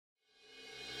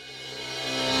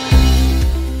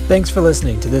Thanks for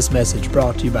listening to this message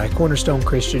brought to you by Cornerstone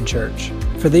Christian Church.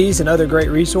 For these and other great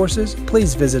resources,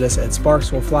 please visit us at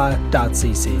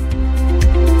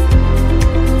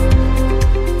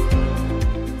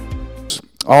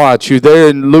sparkswillfly.cc. All right, you there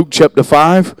in Luke chapter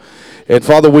 5. And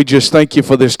Father, we just thank you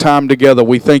for this time together.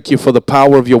 We thank you for the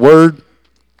power of your word.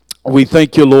 We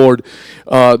thank you, Lord,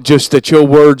 just that your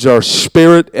words are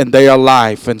spirit and they are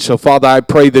life. And so, Father, I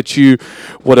pray that you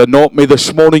would anoint me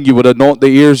this morning. You would anoint the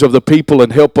ears of the people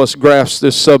and help us grasp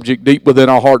this subject deep within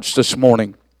our hearts this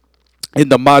morning. In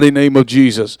the mighty name of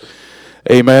Jesus.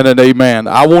 Amen and amen.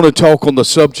 I want to talk on the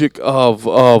subject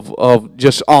of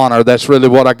just honor. That's really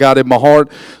what I got in my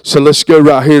heart. So let's go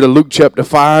right here to Luke chapter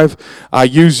 5. I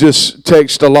use this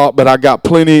text a lot, but I got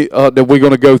plenty that we're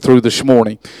going to go through this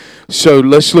morning. So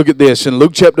let's look at this. In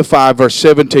Luke chapter 5, verse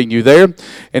 17, you there?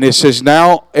 And it says,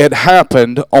 "Now it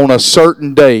happened on a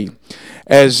certain day,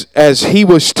 as he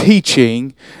was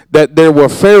teaching, that there were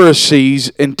Pharisees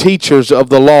and teachers of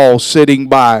the law sitting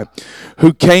by,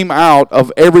 who came out of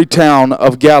every town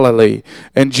of Galilee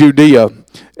and Judea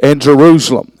and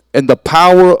Jerusalem. And the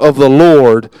power of the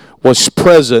Lord was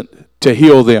present to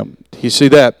heal them." You see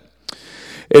that?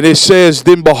 And it says,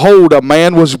 "Then behold, a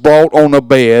man was brought on a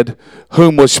bed,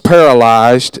 whom was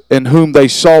paralyzed, and whom they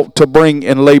sought to bring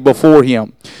and lay before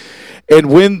him. And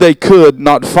when they could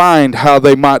not find how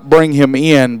they might bring him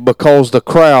in, because the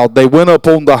crowd, they went up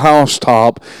on the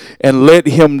housetop and let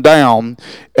him down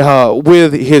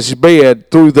with his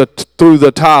bed through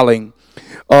the tiling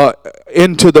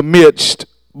into the midst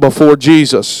before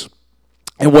Jesus.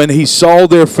 And when he saw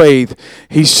their faith,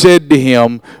 he said to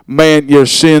him, 'Man, your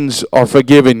sins are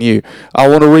forgiven you.'" I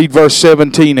want to read verse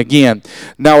 17 again.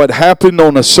 "Now it happened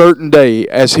on a certain day,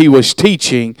 as he was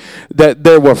teaching, that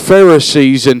there were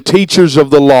Pharisees and teachers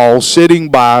of the law sitting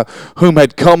by, whom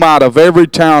had come out of every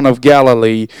town of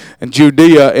Galilee and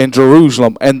Judea and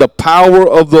Jerusalem. And the power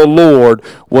of the Lord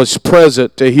was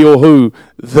present to heal" who?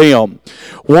 Them.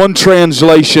 One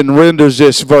translation renders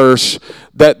this verse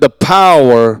that the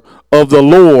power of the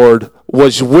Lord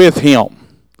was with him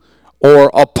or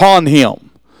upon him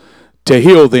to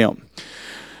heal them.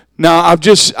 Now, I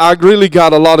really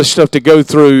got a lot of stuff to go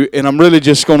through, and I'm really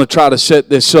just going to try to set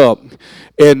this up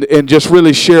and just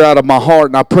really share out of my heart,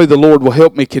 and I pray the Lord will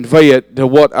help me convey it to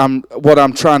what I'm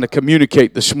trying to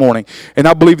communicate this morning. And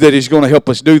I believe that he's going to help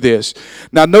us do this.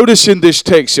 Now, notice in this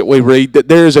text that we read that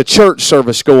there is a church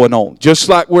service going on, just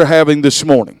like we're having this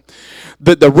morning.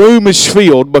 That the room is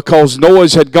filled because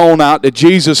noise had gone out that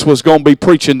Jesus was going to be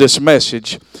preaching this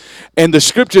message. And the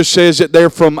scripture says that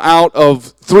they're from out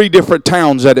of 3 different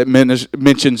towns that it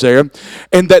mentions there.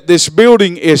 And that this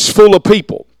building is full of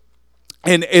people.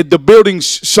 And the building's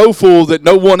so full that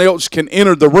no one else can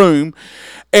enter the room.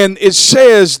 And it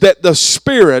says that the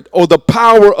Spirit or the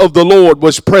power of the Lord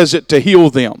was present to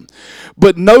heal them.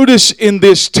 But notice in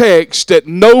this text that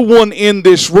no one in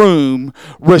this room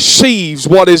receives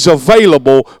what is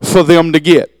available for them to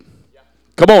get.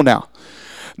 Come on now.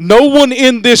 No one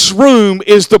in this room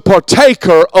is the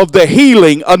partaker of the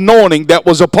healing anointing that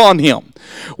was upon him.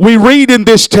 We read in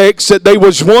this text that there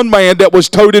was one man that was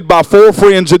toted by 4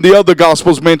 friends, and the other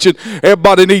gospels mention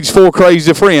everybody needs 4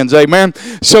 crazy friends, amen?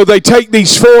 So they take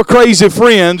these 4 crazy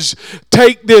friends,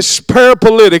 take this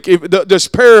paraplegic,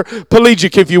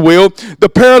 if you will, the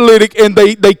paralytic, and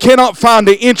they cannot find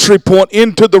the entry point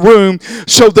into the room,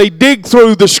 so they dig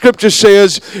through. The scripture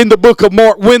says in the book of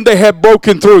Mark, when they have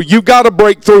broken through. You got to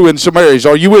break through in some areas.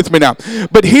 Are you with me now?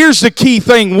 But here's the key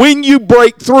thing. When you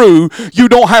break through, you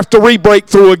don't have to re-break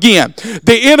through again.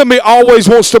 The enemy always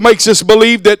wants to make us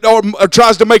believe that, or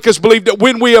tries to make us believe that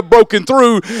when we have broken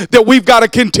through, that we've got to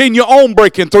continue on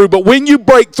breaking through. But when you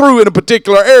break through in a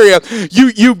particular area,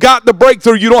 you got the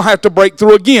breakthrough. You don't have to break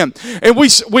through again. And we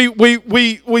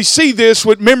see this.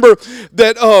 Remember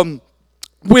that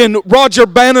when Roger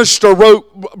Bannister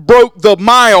broke the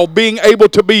mile, being able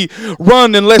to be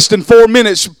run in less than 4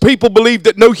 minutes, people believed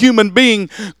that no human being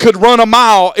could run a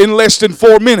mile in less than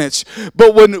 4 minutes.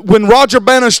 But when Roger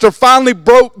Bannister finally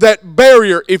broke that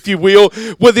barrier, if you will,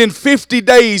 within 50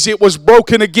 days it was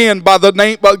broken again by the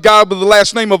guy with the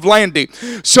last name of Landy.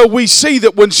 So we see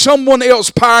that when someone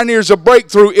else pioneers a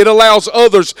breakthrough, it allows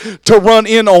others to run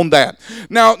in on that.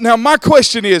 Now my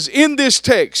question is, in this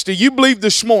text, do you believe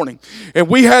this morning,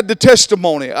 and we had the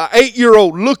testimony, an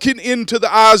 8-year-old looking into the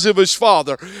eyes of his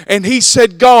father, and he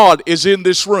said, God is in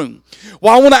this room.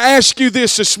 Well, I want to ask you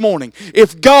this morning.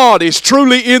 If God is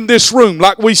truly in this room,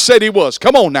 like we said he was,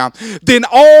 come on now, then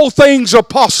all things are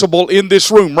possible in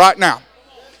this room right now.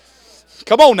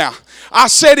 Come on now. I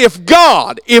said, if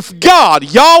God,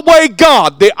 Yahweh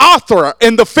God, the author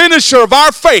and the finisher of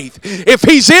our faith, if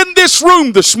he's in this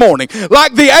room this morning,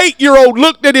 like the 8-year-old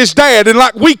looked at his dad and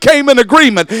like we came in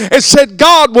agreement and said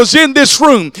God was in this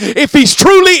room, if he's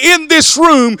truly in this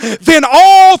room, then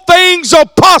all things are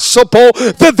possible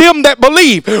to them that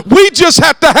believe. We just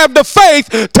have to have the faith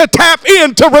to tap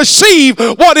in to receive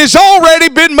what has already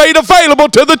been made available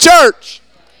to the church.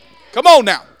 Come on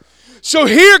now. So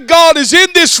here God is in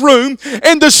this room,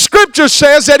 and the scripture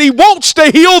says that he wants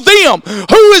to heal them.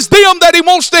 Who is them that he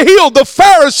wants to heal? The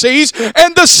Pharisees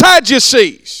and the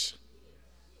Sadducees.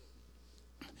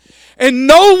 And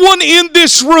no one in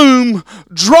this room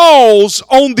draws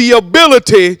on the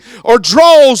ability or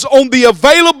draws on the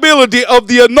availability of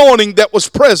the anointing that was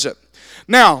present.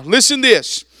 Now, listen to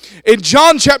this. In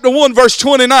John chapter 1 verse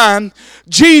 29,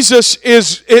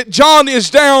 John is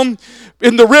down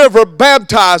in the river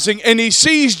baptizing, and he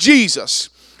sees Jesus.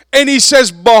 And he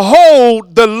says,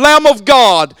 behold the Lamb of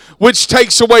God which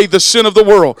takes away the sin of the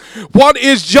world. What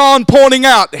is John pointing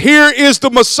out? Here is the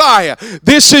Messiah.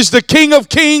 This is the King of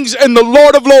Kings and the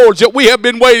Lord of Lords that we have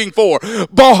been waiting for.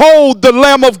 Behold the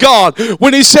Lamb of God.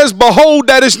 When he says behold,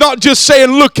 that is not just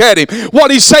saying look at him. What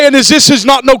he's saying is this is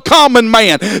not no common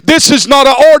man. This is not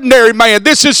an ordinary man.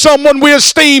 This is someone we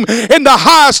esteem in the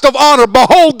highest of honor.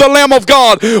 Behold the Lamb of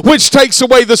God which takes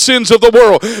away the sins of the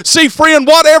world. See, friend,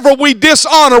 whatever we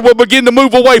dishonor will begin to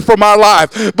move away from our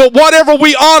life. But whatever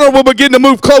we honor will begin to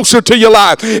move closer to your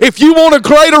life. If you want a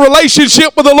greater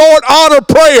relationship with the Lord, honor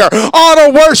prayer,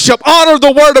 honor worship, honor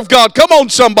the Word of God. Come on,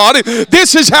 somebody.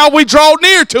 This is how we draw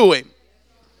near to him.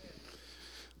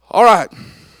 All right.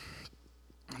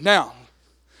 Now,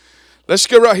 let's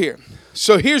go right here.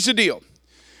 So here's the deal.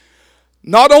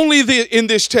 Not only in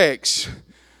this text,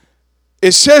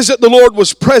 it says that the Lord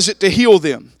was present to heal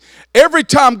them. Every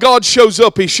time God shows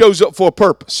up, he shows up for a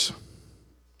purpose.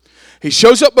 He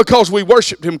shows up because we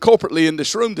worshiped him corporately in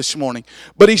this room this morning,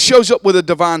 but he shows up with a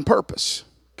divine purpose.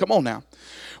 Come on now.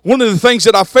 One of the things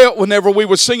that I felt whenever we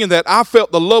were singing that, I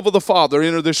felt the love of the Father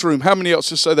enter this room. How many else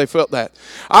just say they felt that?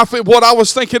 What I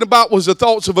was thinking about was the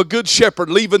thoughts of a good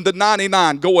shepherd leaving the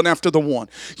 99, going after the one.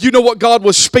 You know what God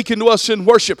was speaking to us in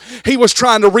worship? He was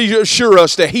trying to reassure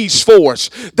us that he's for us,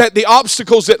 that the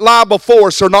obstacles that lie before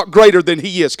us are not greater than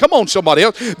he is. Come on, somebody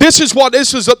else. This is what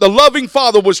the loving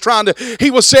Father was trying to,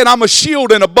 he was saying, I'm a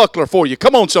shield and a buckler for you.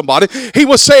 Come on, somebody. He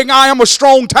was saying, I am a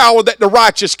strong tower that the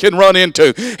righteous can run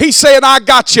into. He's saying, I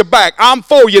got you back. I'm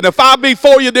for you. And if I be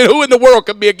for you, then who in the world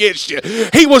can be against you?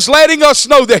 He was letting us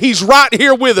know that he's right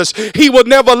here with us. He would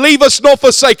never leave us nor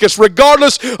forsake us,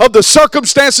 regardless of the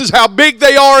circumstances, how big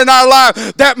they are in our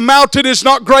life. That mountain is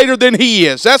not greater than he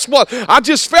is. That's what I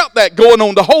just felt that going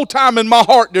on the whole time in my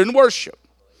heart during worship.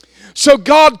 So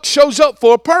God shows up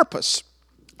for a purpose.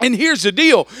 And here's the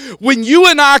deal. When you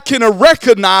and I can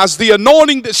recognize the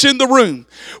anointing that's in the room,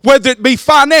 whether it be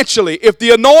financially, if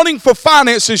the anointing for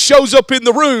finances shows up in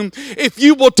the room, if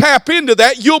you will tap into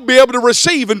that, you'll be able to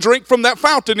receive and drink from that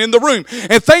fountain in the room.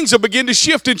 And things will begin to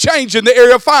shift and change in the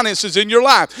area of finances in your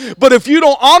life. But if you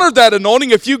don't honor that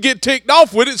anointing, if you get ticked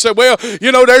off with it and say, well,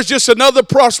 you know, there's just another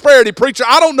prosperity preacher.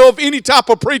 I don't know of any type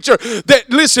of preacher that,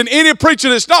 listen, any preacher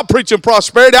that's not preaching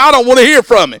prosperity, I don't want to hear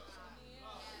from him.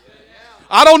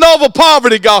 I don't know of a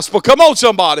poverty gospel. Come on,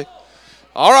 somebody.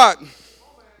 All right.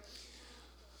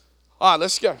 All right,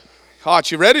 let's go. All right,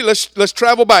 you ready? Let's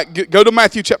travel back. Go to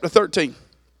Matthew chapter 13.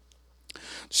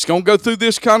 Just going to go through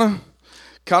this kind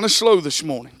of slow this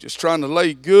morning. Just trying to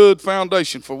lay good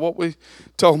foundation for what we're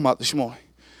talking about this morning.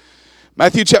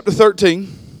 Matthew chapter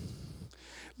 13.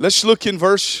 Let's look in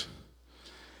verse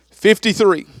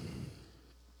 53.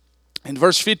 In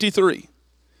verse 53.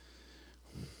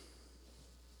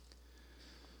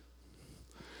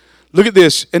 Look at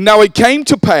this. And now it came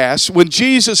to pass, when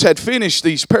Jesus had finished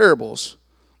these parables,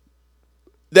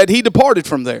 that he departed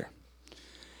from there.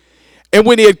 And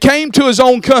when he had came to his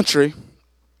own country,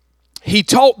 he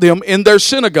taught them in their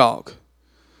synagogue,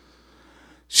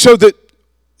 so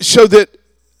that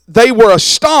they were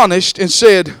astonished and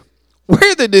said,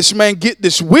 where did this man get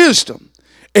this wisdom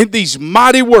and these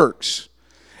mighty works?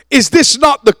 Is this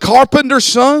not the carpenter's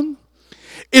son?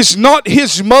 Is not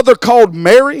his mother called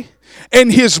Mary? And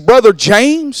his brother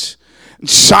James, and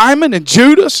Simon and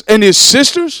Judas and his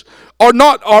sisters,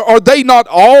 are they not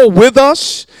all with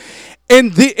us?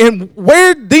 And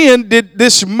where then did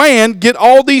this man get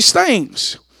all these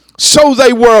things? So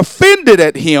they were offended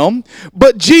at him.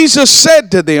 But Jesus said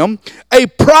to them, a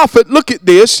prophet, look at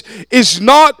this, is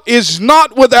not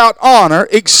without honor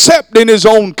except in his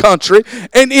own country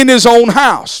and in his own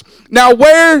house.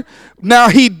 Now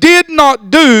he did not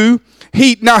do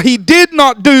he did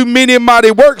not do many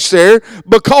mighty works there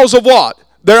because of what?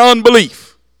 Their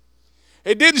unbelief.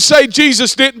 It didn't say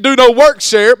Jesus didn't do no works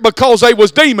there because there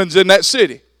was demons in that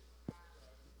city.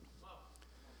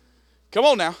 Come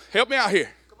on now, help me out here.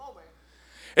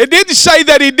 It didn't say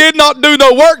that he did not do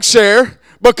no works there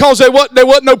because there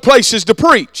wasn't no places to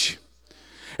preach.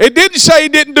 It didn't say he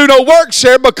didn't do no works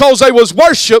there because they was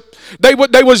worship. They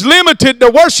was limited.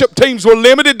 The worship teams were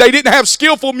limited. They didn't have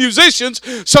skillful musicians,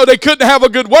 so they couldn't have a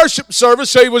good worship service,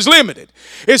 so he was limited.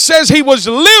 It says he was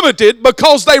limited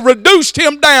because they reduced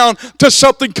him down to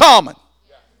something common.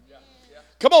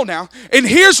 Come on now. And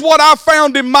here's what I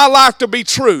found in my life to be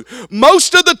true.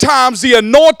 Most of the times the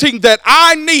anointing that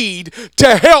I need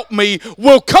to help me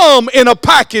will come in a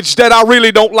package that I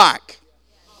really don't like.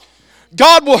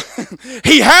 God will,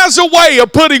 He has a way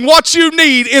of putting what you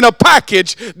need in a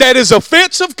package that is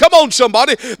offensive. Come on,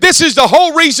 somebody. This is the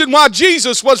whole reason why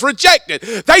Jesus was rejected.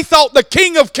 They thought the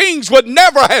King of Kings would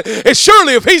never have, and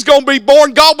surely if He's going to be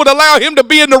born, God would allow Him to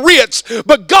be in the Ritz.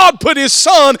 But God put His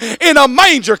Son in a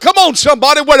manger. Come on,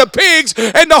 somebody, where the pigs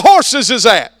and the horses is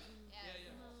at.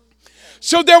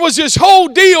 So there was this whole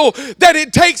deal that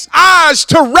it takes eyes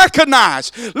to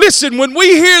recognize. Listen, when we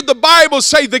hear the Bible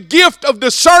say the gift of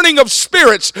discerning of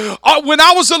spirits, when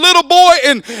I was a little boy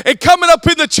and coming up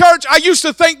in the church, I used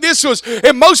to think this was,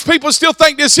 and most people still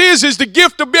think this is the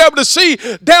gift to be able to see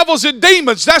devils and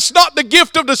demons. That's not the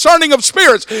gift of discerning of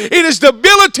spirits. It is the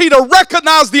ability to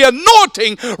recognize the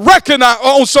anointing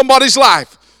on somebody's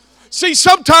life. See,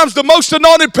 sometimes the most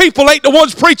anointed people ain't the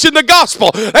ones preaching the gospel.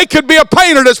 They could be a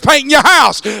painter that's painting your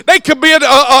house. They could be an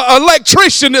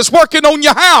electrician that's working on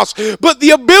your house. But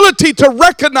the ability to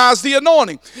recognize the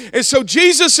anointing. And so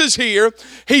Jesus is here.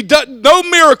 No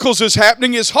miracles is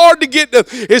happening. It's hard to get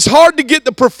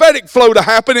the prophetic flow to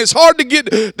happen. It's hard to get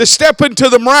the step into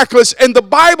the miraculous. And the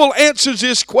Bible answers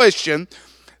this question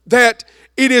that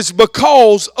it is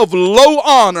because of low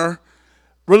honor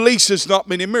releases not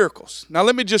many miracles. Now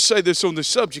let me just say this on this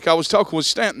subject. I was talking with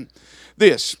Stanton.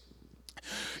 This.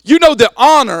 You know that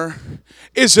honor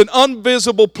is an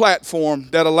invisible platform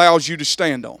that allows you to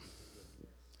stand on.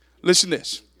 Listen to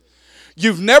this.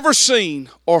 You've never seen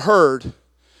or heard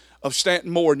of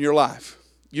Stanton Moore in your life.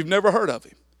 You've never heard of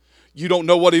him. You don't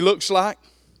know what he looks like.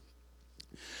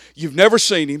 You've never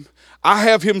seen him. I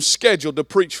have him scheduled to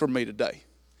preach for me today.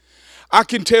 I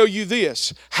can tell you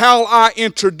this. How I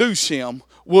introduce him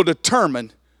will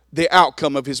determine the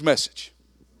outcome of his message.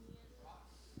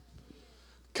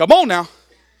 Come on now.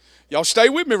 Y'all stay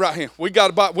with me right here. We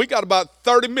got about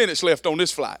 30 minutes left on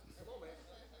this flight.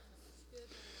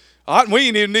 All right, we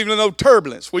ain't even no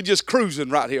turbulence. We're just cruising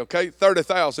right here, okay?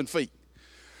 30,000 feet.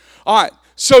 All right.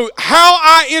 So how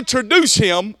I introduce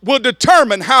him will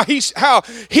determine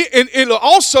and it'll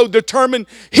also determine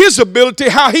his ability,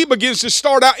 how he begins to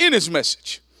start out in his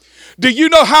message. Do you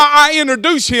know how I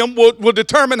introduce him will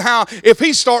determine how, if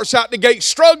he starts out the gate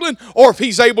struggling or if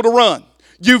he's able to run.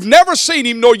 You've never seen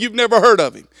him nor you've never heard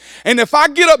of him. And if I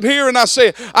get up here and I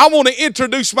say, I want to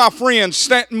introduce my friend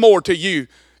Stanton Moore to you,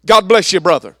 God bless you,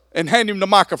 brother, and hand him the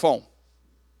microphone.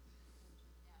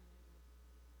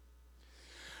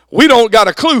 We don't got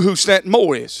a clue who Stanton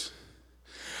Moore is.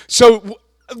 So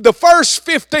the first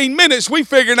 15 minutes we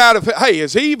figuring out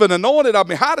is he even anointed? I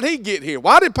mean, how did he get here?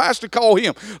 Why did Pastor call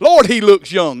him? Lord, he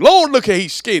looks young. Lord, look at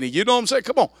he's skinny. You know what I'm saying?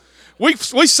 Come on. We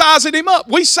sizing him up.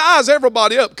 We size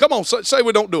everybody up. Come on, say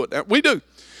we don't do it. We do.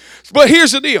 But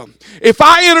here's the deal. If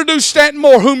I introduce Stanton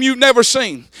Moore, whom you've never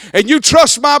seen, and you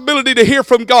trust my ability to hear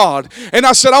from God, and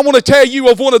I said, I want to tell you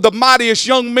of one of the mightiest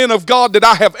young men of God that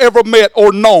I have ever met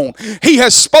or known. He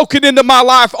has spoken into my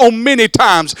life on many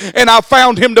times, and I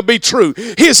found him to be true.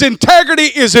 His integrity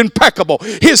is impeccable.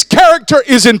 His character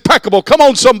is impeccable. Come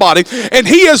on, somebody. And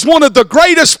he is one of the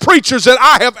greatest preachers that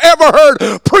I have ever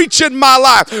heard preach in my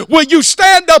life. Will you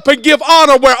stand up and give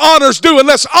honor where honor's due? And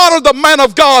let's honor the man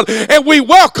of God, and we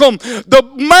welcome the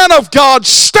man of God,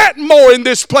 Stanton Moore, in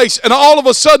this place. And all of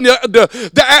a sudden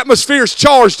the atmosphere is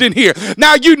charged in here.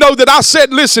 Now you know that I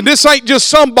said, listen, this ain't just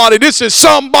somebody, this is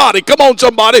somebody. Come on,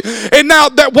 somebody. And now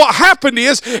that what happened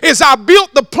is I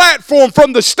built the platform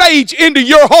from the stage into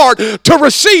your heart to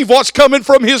receive what's coming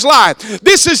from his life.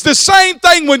 This is the same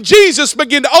thing when Jesus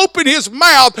began to open his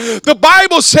mouth. The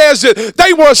Bible says that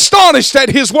they were astonished at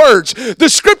his words. The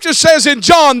scripture says in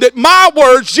John that my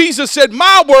words, Jesus said,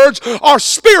 my words are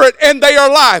spirit and they are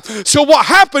life. So what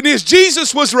happened is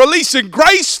Jesus was releasing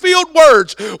grace-filled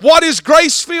words. What is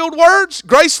grace-filled words?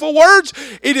 Graceful words?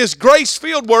 It is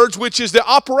grace-filled words, which is the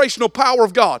operational power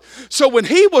of God. So when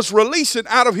he was releasing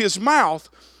out of his mouth,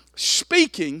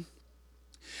 speaking,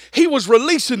 He was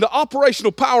releasing the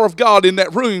operational power of God in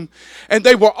that room, and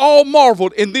they were all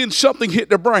marveled, and then something hit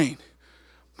their brain.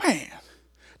 Man,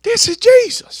 this is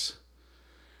Jesus.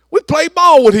 We played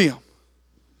ball with him.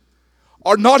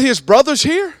 Are not his brothers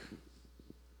here?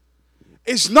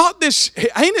 Is not this,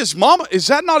 ain't his mama, is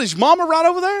that not his mama right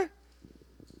over there?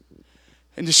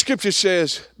 And the scripture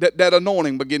says that that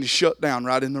anointing began to shut down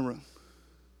right in the room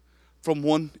from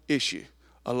one issue,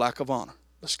 a lack of honor.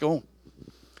 Let's go on.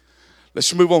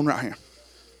 Let's move on right here.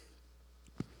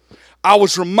 I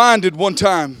was reminded one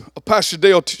time of Pastor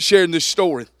Dale sharing this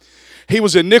story. He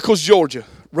was in Nichols, Georgia,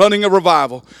 running a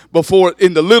revival before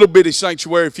in the little bitty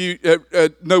sanctuary. If you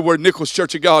know where Nichols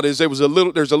Church of God is, there's a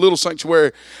little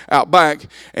sanctuary out back,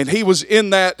 and he was in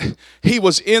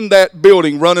that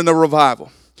building running a revival.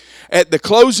 At the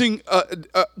closing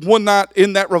one night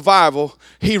in that revival,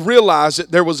 he realized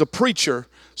that there was a preacher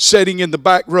sitting in the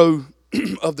back row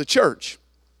of the church.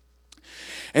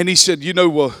 And he said,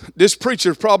 this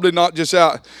preacher's probably not just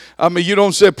out. I mean, you know what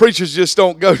I'm saying? Preachers just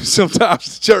don't go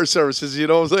sometimes to church services, you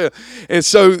know what I'm saying? And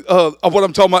so what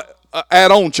I'm talking about,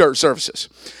 add-on church services.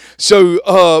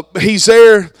 So he's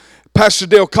there. Pastor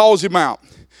Dale calls him out.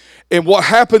 And what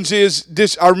happens is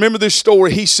this. I remember this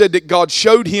story. He said that God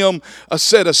showed him a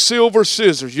set of silver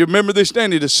scissors. You remember this,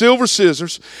 Danny? The silver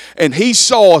scissors. And he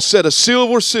saw a set of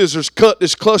silver scissors cut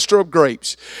this cluster of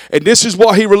grapes. And this is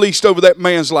what he released over that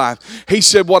man's life. He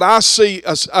said, what I see,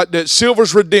 that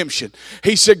silver's redemption.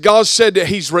 He said, God said that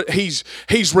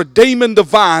he's redeeming the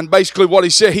vine. Basically what he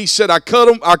said, I cut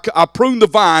them, I pruned the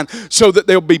vine so that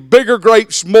there'll be bigger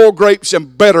grapes, more grapes,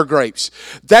 and better grapes.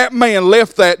 That man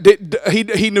left that.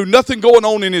 He knew nothing going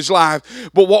on in his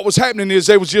life, but what was happening is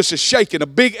there was just a shaking. A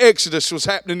big exodus was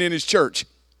happening in his church.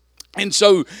 And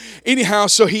so anyhow,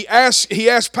 he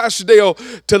asked Pastor Dale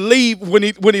to leave when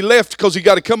he left, because he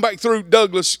got to come back through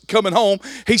Douglas coming home.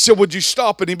 He said, would you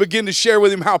stop? And he began to share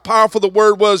with him how powerful the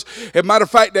word was. As a matter of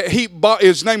fact, that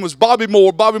his name was Bobby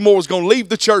Moore. Bobby Moore was going to leave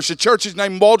the church. The church's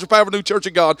name, Waldrop Avenue Church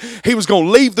of God. He was going to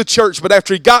leave the church, but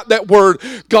after he got that word,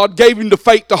 God gave him the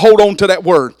faith to hold on to that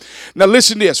word. Now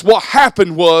listen to this. What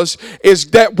happened is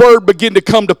that word began to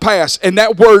come to pass, and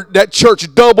that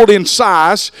church doubled in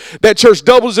size. That church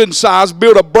doubles in size,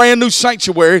 built a brand new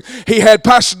sanctuary. He had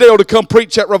Pastor Dale to come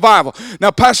preach at revival. Now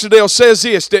Pastor Dale says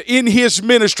this, that in his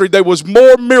ministry there was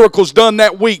more miracles done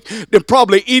that week than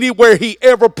probably anywhere he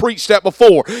ever preached at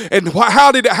before. And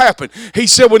how did it happen? He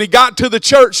said when he got to the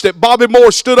church that Bobby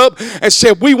Moore stood up and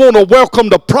said, we want to welcome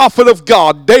the prophet of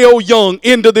God, Dale Young,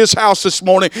 into this house this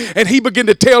morning. And he began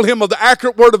to tell him of the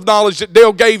accurate word of knowledge that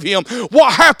Dale gave him.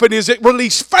 What happened is it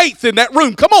released faith in that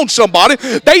room. Come on, somebody.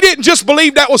 They didn't just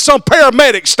believe that was some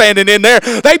paramedic standing in there.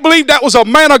 They believed that was a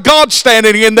man of God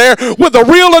standing in there with a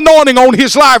real anointing on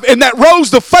his life, and that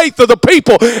rose the faith of the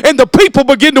people, and the people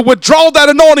began to withdraw that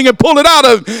anointing and pull it out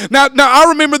of him. Now I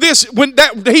remember this, when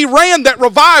he ran that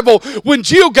revival when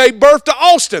Jill gave birth to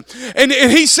Austin, and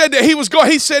he said that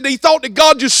he said he thought that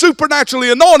God just supernaturally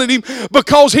anointed him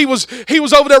because he was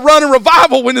over there running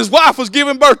revival when his wife was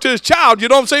giving birth to his child, you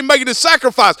know what I'm saying, making a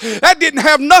sacrifice. That didn't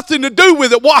have nothing to do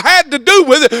with it. What had to do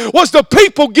with it was the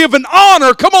people giving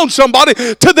honor, come on somebody,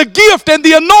 to the gift and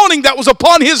the anointing that was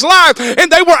upon his life,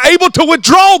 and they were able to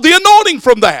withdraw the anointing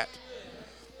from that.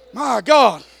 My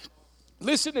God,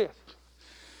 listen to this.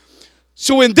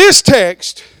 So in this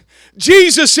text,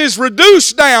 Jesus is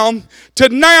reduced down to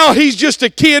now he's just a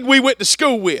kid we went to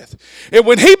school with. And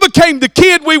when he became the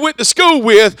kid we went to school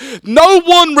with, no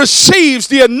one receives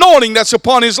the anointing that's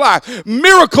upon his life.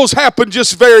 Miracles happen,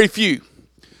 just very few.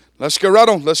 Let's go right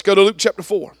on. Let's go to Luke chapter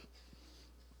 4.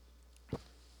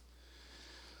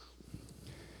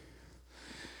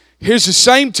 Here's the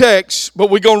same text,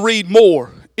 but we're going to read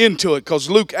more into it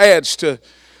because Luke adds to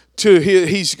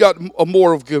he's got a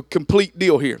more of a complete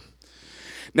deal here.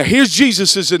 Now here's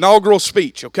Jesus' inaugural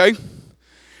speech, okay?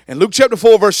 In Luke chapter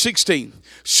 4, verse 16.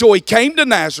 So he came to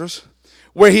Nazareth,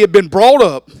 where he had been brought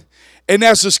up, and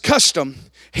as his custom,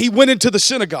 he went into the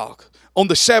synagogue on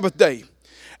the Sabbath day,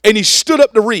 and he stood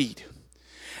up to read.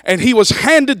 And he was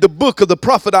handed the book of the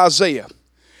prophet Isaiah.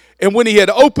 And when he had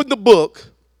opened the book,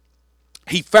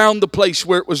 he found the place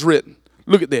where it was written.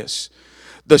 Look at this.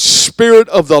 The Spirit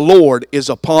of the Lord is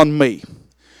upon me,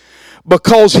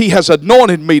 because he has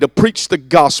anointed me to preach the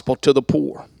gospel to the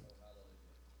poor.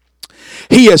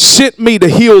 He has sent me to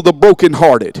heal the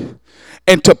brokenhearted,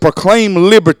 and to proclaim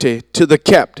liberty to the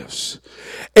captives,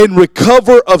 and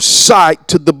recover of sight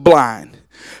to the blind,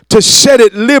 to set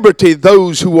at liberty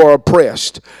those who are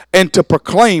oppressed, and to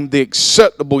proclaim the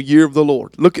acceptable year of the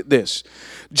Lord. Look at this.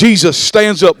 Jesus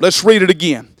stands up. Let's read it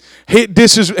again.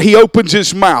 He opens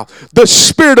his mouth. The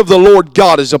Spirit of the Lord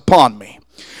God is upon me,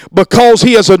 because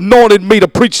he has anointed me to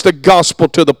preach the gospel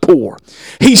to the poor.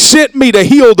 He sent me to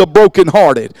heal the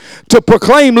brokenhearted, to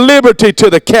proclaim liberty to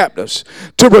the captives,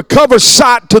 to recover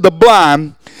sight to the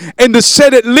blind, and to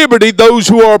set at liberty those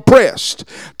who are oppressed,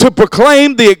 to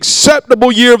proclaim the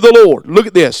acceptable year of the Lord. Look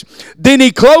at this. Then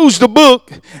he closed the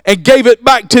book and gave it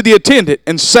back to the attendant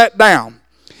and sat down.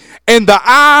 And the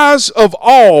eyes of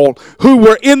all who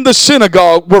were in the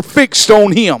synagogue were fixed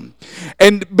on him.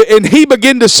 And he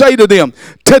began to say to them,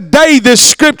 today this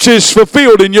scripture is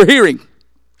fulfilled in your hearing.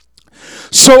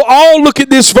 So all, look at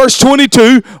this, verse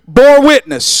 22, bore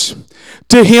witness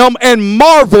to him and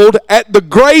marveled at the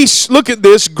grace, look at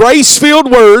this,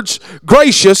 grace-filled words,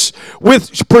 gracious,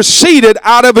 which proceeded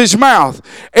out of his mouth.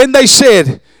 And they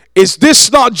said, is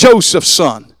this not Joseph's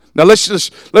son? Now let's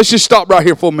just stop right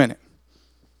here for a minute.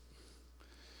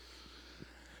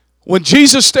 When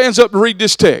Jesus stands up to read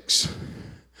this text,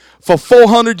 for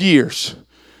 400 years,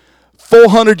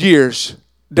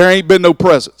 there ain't been no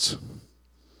presence.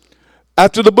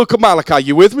 After the book of Malachi,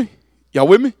 you with me? Y'all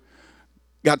with me?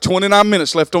 Got 29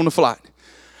 minutes left on the flight.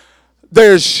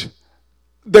 There's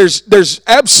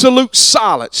absolute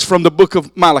silence from the book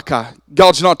of Malachi.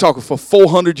 God's not talking for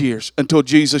 400 years until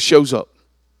Jesus shows up.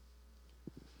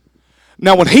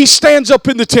 Now when he stands up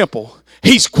in the temple,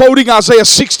 he's quoting Isaiah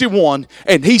 61,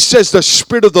 and he says, the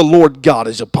Spirit of the Lord God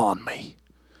is upon me.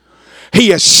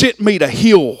 He has sent me to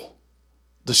heal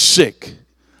the sick,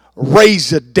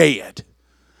 raise the dead,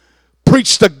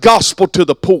 preach the gospel to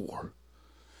the poor.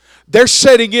 They're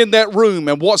sitting in that room,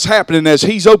 and what's happening as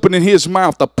he's opening his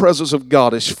mouth, the presence of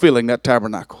God is filling that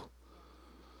tabernacle.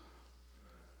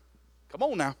 Come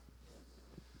on now.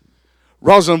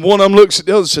 Rosalind, one of them looks at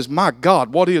the other and says, my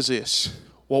God, what is this?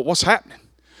 Well, what's happening?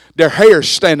 Their hair's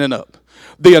standing up.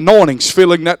 The anointing's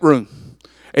filling that room.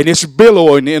 And it's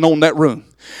billowing in on that room.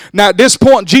 Now at this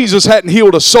point, Jesus hadn't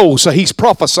healed a soul, so he's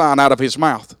prophesying out of his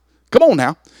mouth. Come on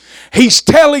now. He's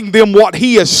telling them what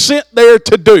he is sent there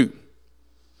to do.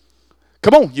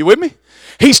 Come on, you with me?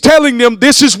 He's telling them,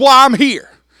 this is why I'm here.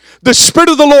 The Spirit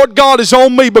of the Lord God is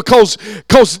on me because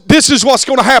this is what's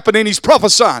going to happen, and he's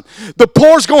prophesying. The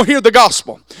poor's going to hear the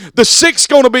gospel. The sick's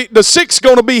going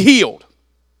to be healed.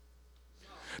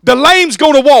 The lame's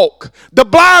going to walk. The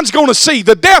blind's going to see.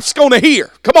 The deaf's going to hear.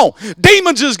 Come on.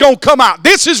 Demons is going to come out.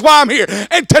 This is why I'm here.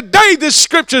 And today this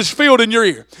scripture is filled in your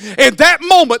ear. In that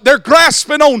moment, they're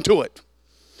grasping onto it.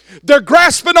 They're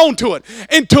grasping onto it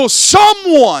until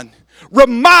someone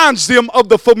reminds them of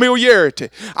the familiarity.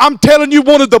 I'm telling you,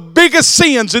 one of the biggest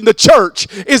sins in the church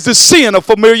is the sin of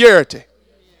familiarity.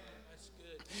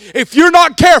 If you're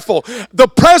not careful, the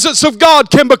presence of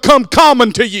God can become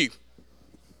common to you.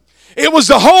 It was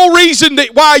the whole reason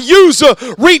that why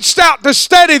Uzzah reached out to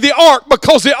steady the ark,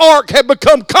 because the ark had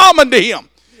become common to him.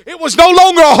 It was no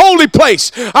longer a holy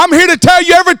place. I'm here to tell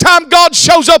you, every time God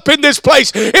shows up in this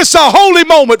place, it's a holy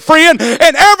moment, friend,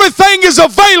 and everything is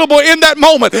available in that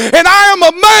moment. And I am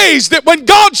amazed that when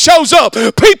God shows up,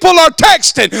 people are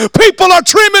texting, people are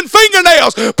trimming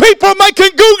fingernails, people are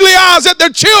making googly eyes at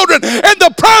their children, and the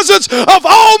presence of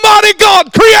Almighty God,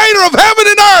 creator of heaven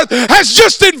and earth, has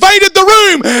just invaded the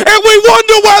room, and we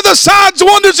wonder where the signs,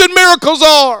 wonders, and miracles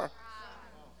are.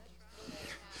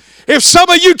 If some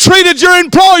of you treated your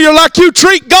employer like you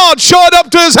treat God, showing up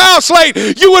to his house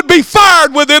late, you would be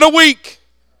fired within a week.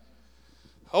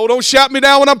 Oh, don't shout me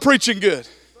down when I'm preaching good.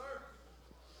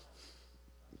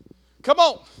 Come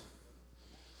on.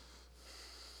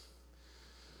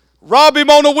 Rob him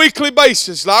on a weekly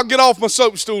basis. I'll get off my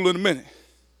soap stool in a minute.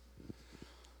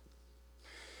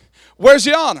 Where's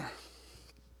the honor?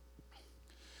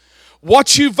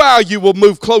 What you value will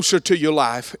move closer to your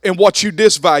life, and what you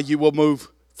disvalue will move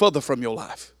further from your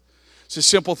life. It's a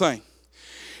simple thing.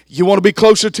 You want to be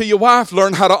closer to your wife?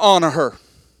 Learn how to honor her.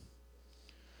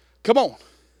 Come on.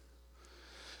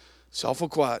 It's awful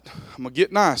quiet. I'm going to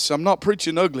get nice. I'm not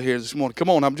preaching ugly here this morning. Come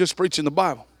on, I'm just preaching the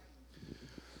Bible.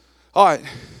 All right.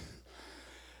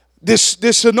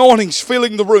 This anointing's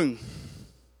filling the room.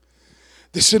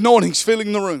 This anointing's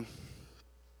filling the room.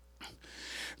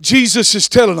 Jesus is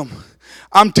telling them,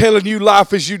 I'm telling you,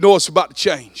 life as you know it's about to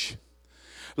change.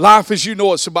 Life as you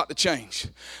know it's about to change.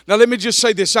 Now let me just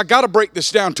say this. I got to break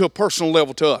this down to a personal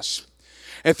level to us.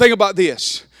 And think about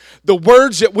this. The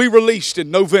words that we released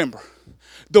in November,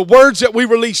 the words that we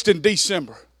released in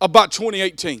December about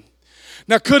 2018.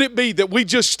 Now, could it be that we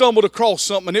just stumbled across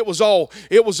something and it was all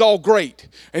great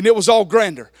and it was all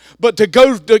grander? But to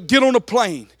get on a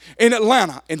plane in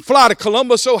Atlanta and fly to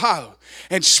Columbus, Ohio,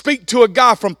 and speak to a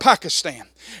guy from Pakistan.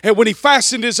 And when he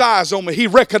fastened his eyes on me, he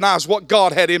recognized what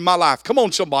God had in my life. Come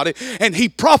on, somebody. And he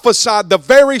prophesied the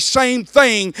very same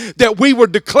thing that we were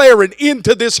declaring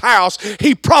into this house.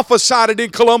 He prophesied it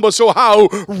in Columbus, Ohio,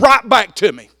 right back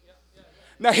to me.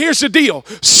 Now, here's the deal.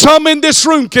 Some in this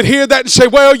room could hear that and say,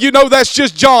 well, you know, that's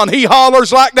just John. He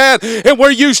hollers like that, and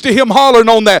we're used to him hollering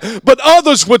on that. But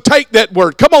others would take that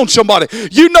word. Come on, somebody.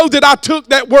 You know that I took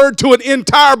that word to an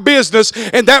entire business,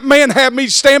 and that man had me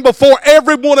stand before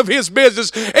every one of his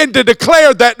business and to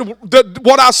declare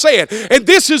what I said. And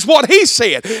this is what he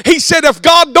said. He said, if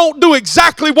God don't do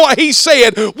exactly what he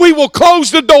said, we will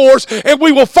close the doors, and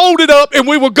we will fold it up, and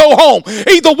we will go home.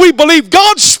 Either we believe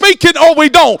God's speaking or we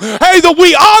don't. Either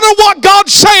we honor what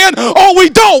God's saying or we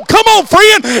don't. Come on,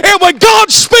 friend. And when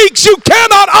God speaks, you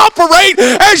cannot operate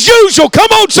as usual. Come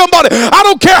on, somebody. I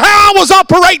don't care how I was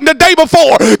operating the day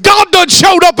before. God done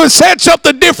showed up and said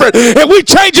something different, and we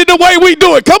changing the way we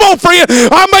do it. Come on, friend.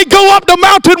 I may go up the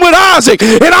mountain with Isaac,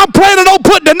 and I'm planning on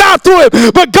putting the knife through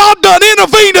him, but God done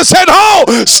intervened and said,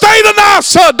 oh, stay the knife,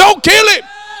 son. Don't kill him.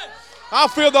 I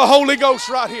feel the Holy Ghost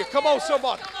right here. Come on,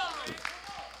 somebody.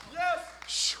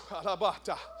 Yes.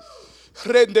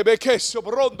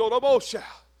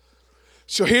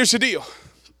 So here's the deal.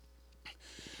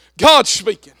 God's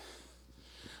speaking.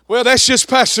 Well, that's just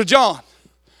Pastor John.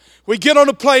 We get on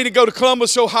a plane and go to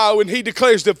Columbus, Ohio, and he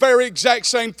declares the very exact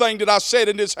same thing that I said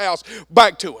in this house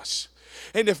back to us.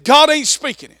 And if God ain't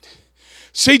speaking it,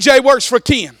 CJ works for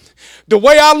Ken. The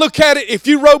way I look at it, if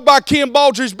you rode by Ken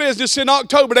Baldry's business in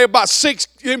October, there were about 6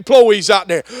 employees out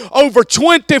there. Over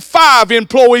 25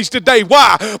 employees today.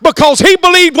 Why? Because he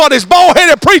believed what his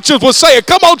bald-headed preachers were saying.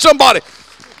 Come on, somebody.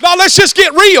 Now, let's just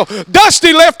get real.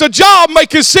 Dusty left a job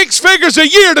making 6 figures a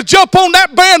year to jump on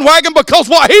that bandwagon because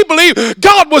what he believed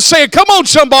God was saying. Come on,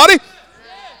 somebody.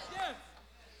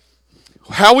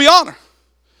 How we honor.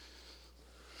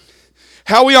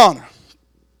 How we honor.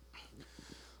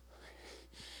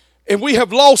 And we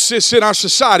have lost this in our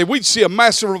society. We'd see a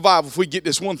massive revival if we get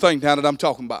this one thing down that I'm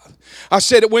talking about. I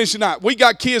said it Wednesday night. We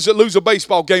got kids that lose a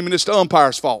baseball game and it's the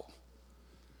umpire's fault.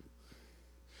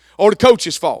 Or the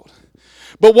coach's fault.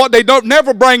 But what they don't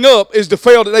never bring up is the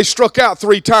fail that they struck out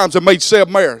 3 times and made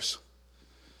 7 errors.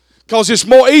 Because it's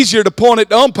more easier to point at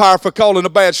the umpire for calling a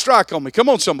bad strike on me. Come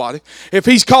on, somebody. If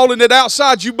he's calling it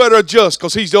outside, you better adjust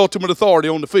because he's the ultimate authority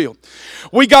on the field.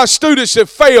 We got students that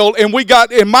fail, and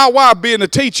my wife being a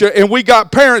teacher, and we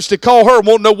got parents that call her and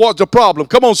won't know what's the problem.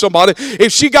 Come on, somebody.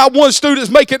 If she got one student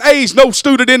that's making A's, no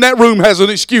student in that room has an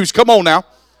excuse. Come on now.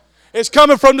 It's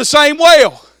coming from the same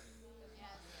well.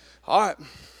 All right.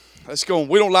 Let's go on.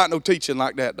 We don't like no teaching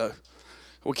like that, though.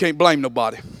 We can't blame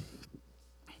nobody.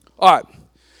 All right.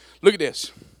 Look at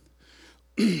this.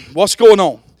 What's going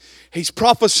on? He's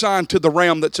prophesying to the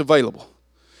realm that's available.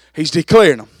 He's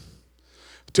declaring them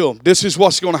to them. This is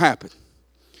what's going to happen.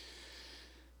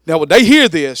 Now, when they hear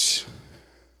this,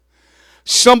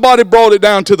 somebody brought it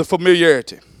down to the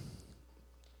familiarity.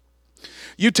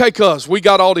 You take us. We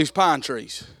got all these pine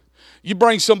trees. You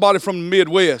bring somebody from the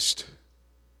Midwest,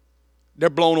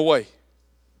 they're blown away.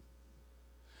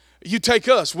 You take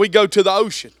us. We go to the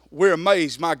ocean. We're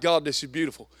amazed. My God, this is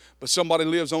beautiful. But somebody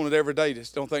lives on it every day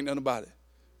that don't think nothing about it.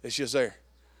 It's just there.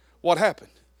 What happened?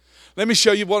 Let me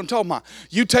show you what I'm talking about.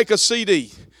 You take a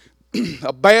CD,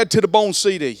 a bad to the bone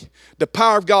CD, the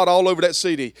power of God all over that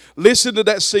CD. Listen to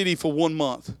that CD for 1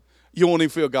 month. You won't even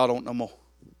feel God on it no more.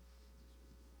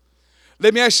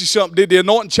 Let me ask you something. Did the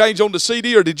anointing change on the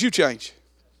CD or did you change?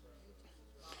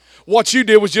 What you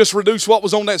did was just reduce what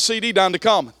was on that CD down to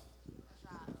common.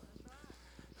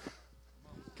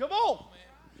 Come on.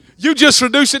 You just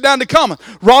reduce it down to common.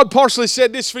 Rod Parsley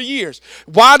said this for years.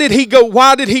 Why did he go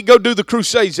do the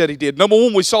crusades that he did? Number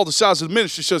one, we saw the size of the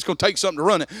ministry, so it's going to take something to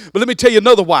run it. But let me tell you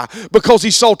another why. Because he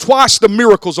saw twice the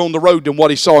miracles on the road than what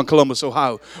he saw in Columbus,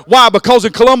 Ohio. Why? Because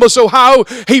in Columbus, Ohio,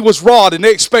 he was Rod, and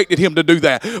they expected him to do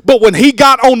that. But when he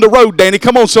got on the road, Danny,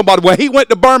 come on somebody, when he went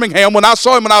to Birmingham, when I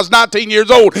saw him when I was 19 years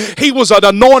old, he was an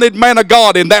anointed man of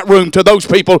God in that room to those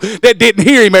people that didn't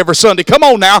hear him every Sunday. Come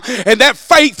on now. And that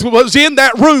faith was in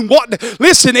that room.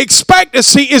 Listen,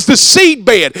 expectancy is the seed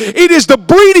bed. It is the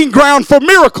breeding ground for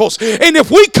miracles. And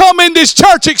if we come in this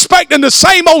church expecting the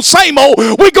same old,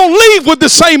 we're going to leave with the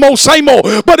same old.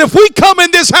 But if we come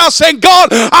in this house saying,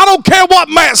 God, I don't care what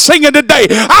Matt's singing today.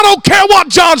 I don't care what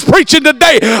John's preaching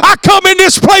today. I come in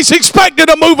this place expecting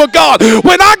a move of God.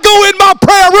 When I go in my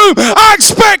prayer room, I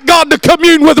expect God to come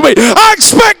commune with me. I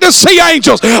expect to see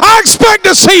angels. I expect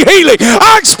to see healing.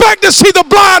 I expect to see the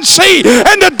blind see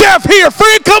and the deaf hear.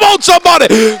 Friend, come on, somebody.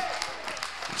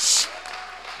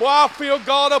 Well, I feel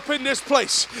God up in this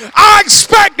place. I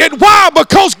expect it. Why?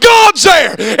 Because God's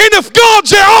there. And if God's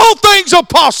there, all things are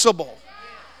possible.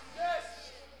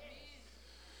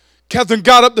 Catherine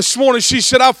got up this morning. She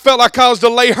said, I felt like I was to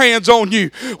lay hands on you.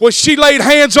 When she laid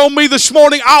hands on me this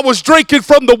morning, I was drinking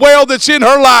from the well that's in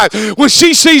her life. When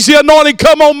she sees the anointing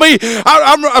come on me,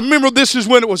 I remember this is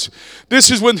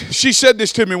when she said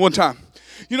this to me one time.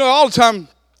 You know, all the time,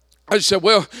 I just said,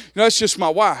 well, you know, that's just my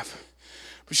wife.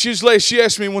 But she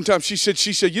asked me one time, she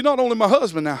said, you're not only my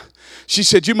husband now. She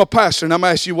said, you're my pastor, and I'm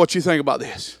asking you what you think about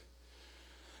this.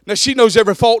 Now, she knows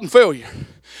every fault and failure.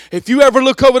 If you ever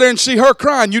look over there and see her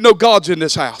crying, you know God's in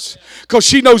this house. Because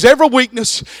she knows every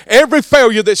weakness, every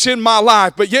failure that's in my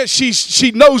life. But yet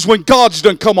she knows when God's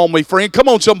done come on me, friend. Come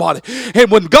on, somebody. And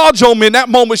when God's on me in that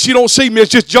moment, she don't see me as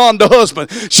just John the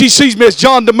husband. She sees me as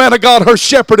John the man of God, her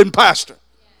shepherd and pastor.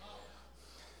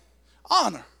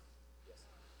 Honor.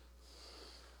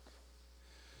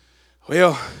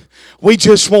 Well, we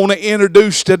just want to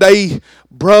introduce today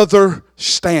Brother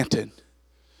Stanton.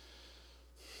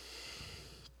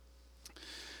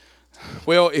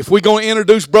 Well, if we're going to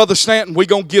introduce Brother Stanton, we're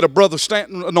going to get a Brother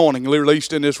Stanton anointing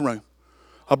released in this room.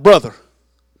 A brother.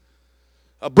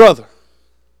 A brother.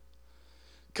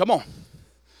 Come on.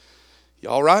 You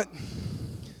all right?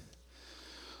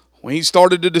 We ain't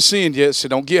started to descend yet, so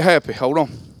don't get happy. Hold on.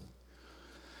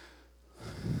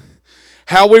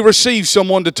 How we receive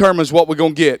someone determines what we're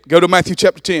going to get. Go to Matthew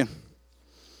chapter 10.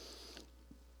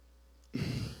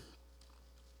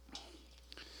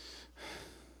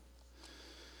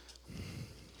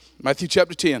 Matthew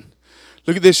chapter 10.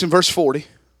 Look at this in verse 40.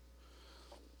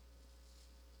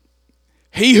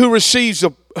 He who receives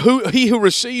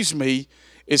me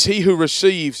is he who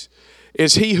receives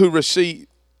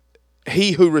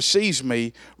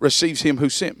me receives him who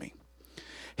sent me.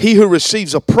 He who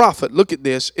receives a prophet, look at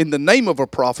this, in the name of a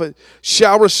prophet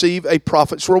shall receive a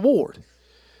prophet's reward.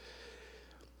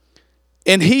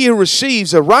 And he who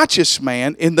receives a righteous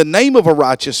man in the name of a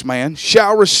righteous man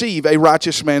shall receive a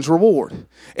righteous man's reward.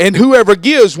 And whoever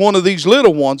gives one of these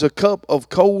little ones a cup of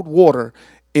cold water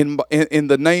in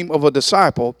the name of a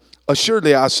disciple,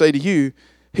 assuredly I say to you,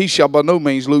 he shall by no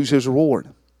means lose his reward.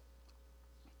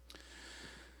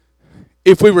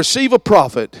 If we receive a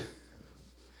prophet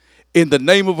in the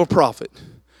name of a prophet,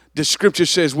 the scripture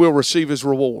says we'll receive his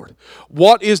reward.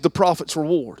 What is the prophet's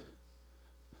reward?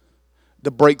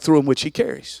 The breakthrough in which he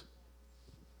carries.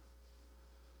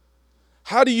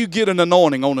 How do you get an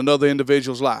anointing on another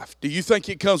individual's life? Do you think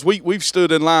it comes? We've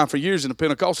stood in line for years in the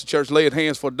Pentecostal church laying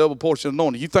hands for a double portion of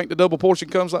anointing. You think the double portion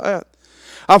comes like that?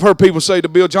 I've heard people say to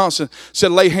Bill Johnson,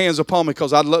 said, lay hands upon me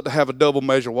because I'd love to have a double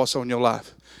measure of what's on your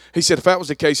life. He said, if that was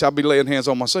the case, I'd be laying hands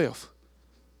on myself.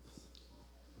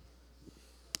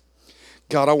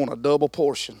 God, I want a double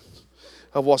portion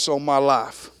of what's on my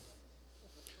life.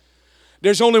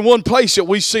 There's only one place that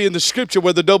we see in the scripture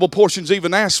where the double portion's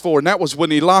even asked for, and that was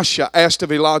when Elisha asked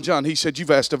of Elijah, and he said, you've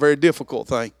asked a very difficult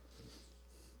thing.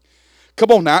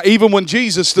 Come on now, even when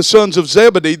Jesus, the sons of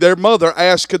Zebedee, their mother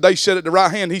asked, could they sit at the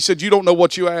right hand? He said, you don't know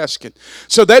what you're asking.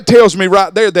 So that tells me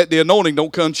right there that the anointing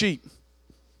don't come cheap.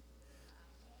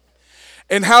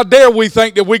 And how dare we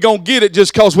think that we're going to get it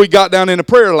just because we got down in a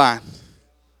prayer line.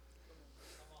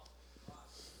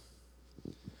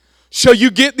 So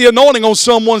you get the anointing on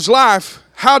someone's life.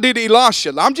 How did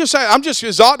Elisha? I'm just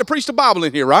exalted to preach the Bible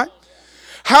in here, right?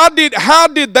 How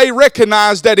did they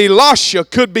recognize that Elisha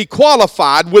could be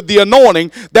qualified with the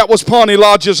anointing that was upon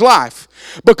Elijah's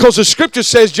life? Because the scripture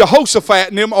says Jehoshaphat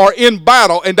and them are in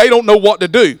battle and they don't know what to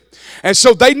do. And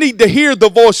so they need to hear the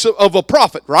voice of a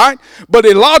prophet, right? But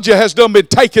Elijah has done been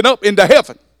taken up into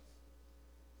heaven,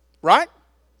 right?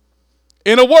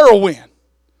 In a whirlwind.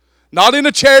 Not in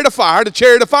a chariot of fire. The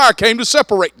chariot of fire came to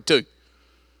separate the two.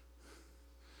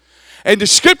 And the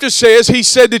scripture says, he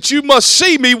said that you must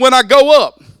see me when I go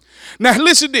up. Now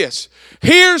listen to this.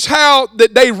 Here's how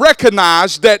that they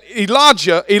recognize that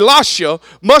Elisha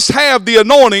must have the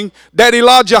anointing that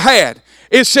Elijah had.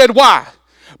 It said why?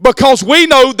 Because we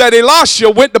know that Elisha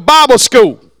went to Bible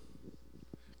school.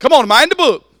 Come on, am I in the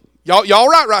book? Y'all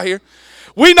right here.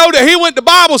 We know that he went to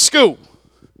Bible school.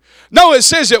 No, it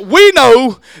says that we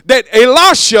know that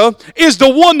Elisha is the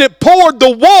one that poured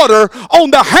the water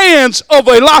on the hands of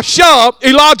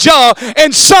Elijah,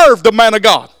 and served the man of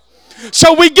God.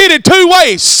 So we get it two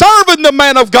ways, serving the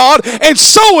man of God and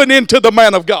sowing into the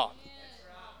man of God.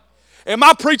 Am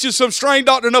I preaching some strange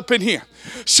doctrine up in here?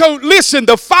 So listen,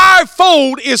 the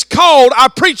fivefold is called, I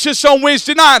preached this on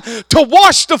Wednesday night, to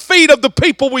wash the feet of the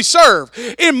people we serve.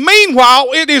 And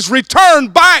meanwhile, it is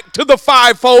returned back to the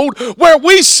fivefold where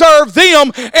we serve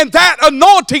them, and that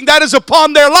anointing that is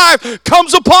upon their life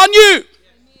comes upon you.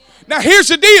 Now here's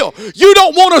the deal. You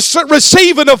don't want to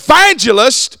receive an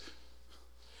evangelist.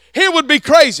 Here would be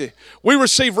crazy. We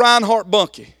receive Reinhard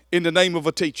Bunke in the name of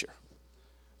a teacher.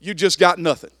 You just got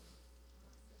nothing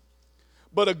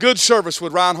but a good service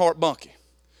with Reinhard Bunke.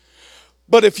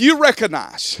 But if you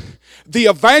recognize the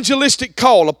evangelistic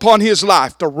call upon his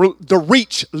life to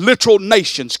reach literal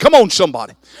nations, come on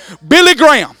somebody. Billy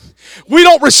Graham, we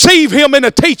don't receive him in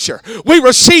a teacher. We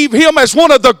receive him as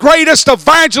one of the greatest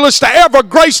evangelists to ever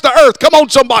grace the earth. Come on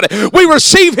somebody. We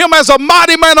receive him as a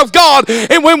mighty man of God.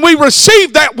 And when we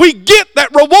receive that, we get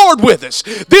that reward with us.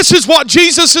 This is what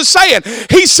Jesus is saying.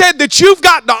 He said that you've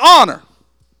got to honor.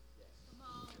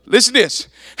 Listen to this.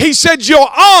 He said your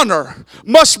honor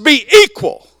must be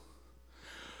equal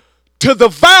to the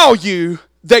value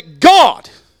that God,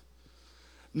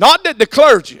 not that the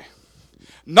clergy,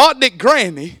 not that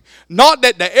Granny, not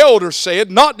that the elders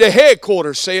said, not the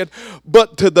headquarters said,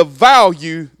 but to the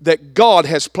value that God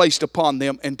has placed upon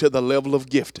them and to the level of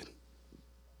gifting.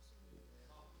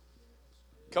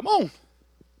 Come on.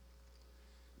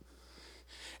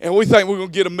 And we think we're going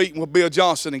to get a meeting with Bill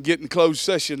Johnson and get in closed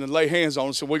session and lay hands on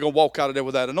us, and we're going to walk out of there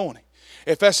with that anointing.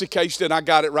 If that's the case, then I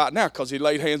got it right now, because he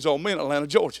laid hands on me in Atlanta,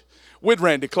 Georgia, with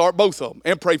Randy Clark, both of them,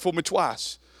 and prayed for me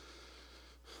twice.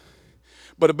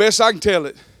 But the best I can tell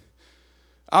it,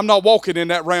 I'm not walking in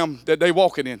that realm that they're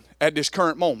walking in at this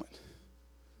current moment.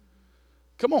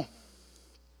 Come on.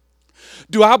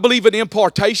 Do I believe an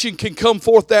impartation can come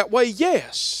forth that way?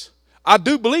 Yes, I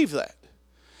do believe that.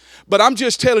 But I'm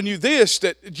just telling you this,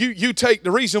 that you take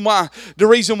the reason why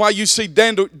you see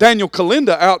Daniel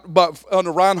Kalinda out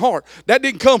under Reinhardt, that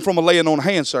didn't come from a laying on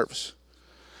hand service.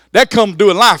 That come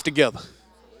doing life together.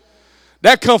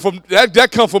 That come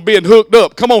from being hooked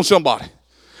up. Come on, somebody.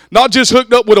 Not just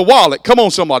hooked up with a wallet. Come on,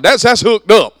 somebody. That's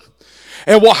hooked up.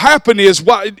 And what happened is,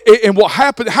 how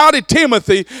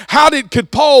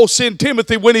could Paul send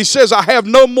Timothy when he says, I have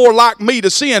no more like me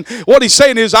to send? What he's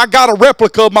saying is, I got a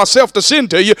replica of myself to send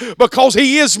to you because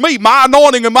he is me. My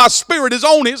anointing and my spirit is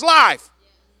on his life.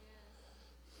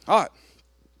 All right.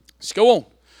 Let's go on.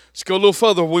 Let's go a little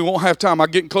further. We won't have time.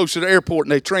 I'm getting close to the airport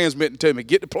and they're transmitting to me.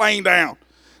 Get the plane down.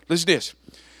 Listen to this.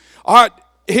 All right.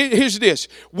 Here's this.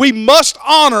 We must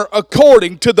honor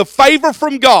according to the favor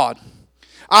from God.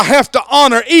 I have to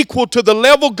honor equal to the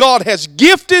level God has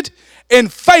gifted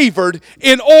and favored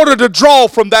in order to draw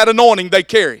from that anointing they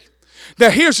carry. Now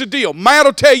here's the deal. Matt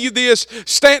will tell you this,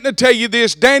 Stanton will tell you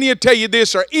this, Danny will tell you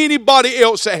this, or anybody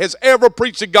else that has ever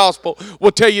preached the gospel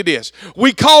will tell you this.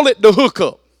 We call it the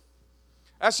hookup.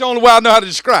 That's the only way I know how to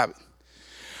describe it.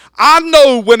 I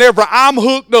know whenever I'm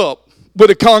hooked up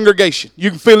with a congregation, you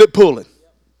can feel it pulling.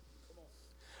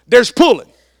 There's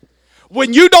pulling.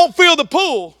 When you don't feel the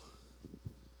pull,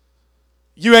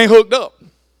 you ain't hooked up.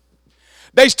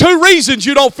 There's two reasons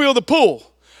you don't feel the pull.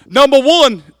 Number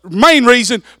one, main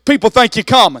reason, people think you're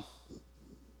common.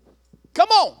 Come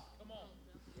on.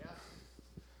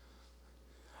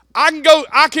 I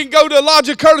can go to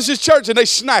Elijah Curtis's church and they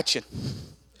snatching.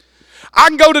 I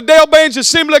can go to Dale Baines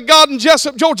Assembly of God in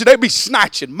Jessup, Georgia. They be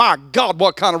snatching. My God,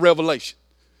 what kind of revelation.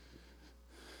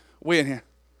 We in here.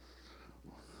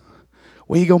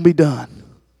 When you going to be done?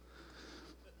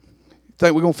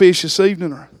 Think we're going to fish this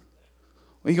evening, or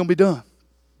when you going to be done?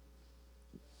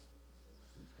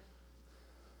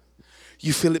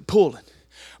 You feel it pulling.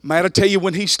 Matt will tell you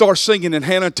when he starts singing, and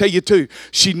Hannah will tell you too.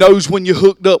 She knows when you're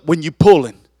hooked up, when you're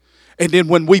pulling, and then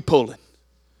when we pulling.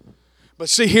 But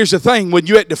see, here's the thing. When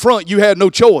you're at the front, you have no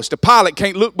choice. The pilot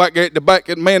can't look back at the back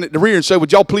at the man at the rear and say,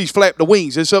 would y'all please flap the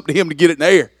wings? It's up to him to get it in the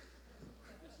air.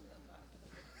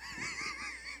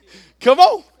 Come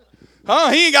on.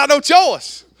 He ain't got no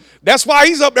choice. That's why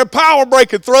he's up there power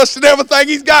braking, thrusting everything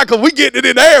he's got, because we getting it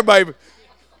in the air, baby.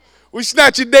 We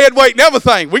snatching dead weight and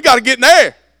everything. We got to get in the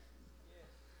air.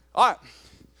 All right.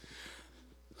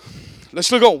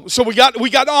 Let's look on. So we got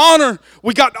honor.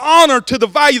 We got honor to the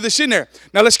value that's in there.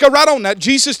 Now let's go right on that.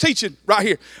 Jesus teaching right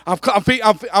here.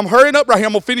 I'm hurrying up right here.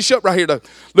 I'm gonna finish up right here though.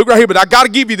 Look right here, but I got to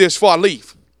give you this before I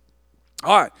leave.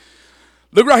 All right.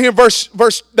 Look right here in verse.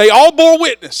 They all bore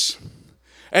witness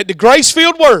at the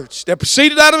grace-filled words that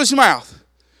proceeded out of his mouth.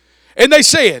 And they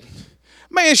said,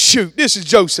 man, shoot, this is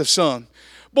Joseph's son.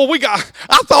 Boy,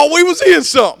 I thought we was in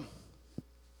something.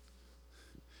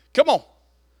 Come on.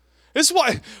 This is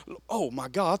what, oh my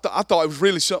God, I thought it was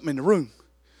really something in the room.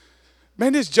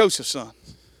 Man, this is Joseph's son.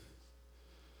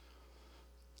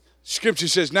 Scripture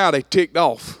says now they ticked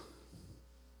off.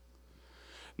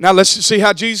 Now let's see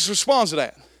how Jesus responds to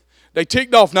that. They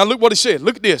ticked off. Now look what he said.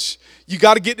 Look at this. You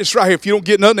got to get this right here. If you don't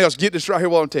get nothing else, get this right here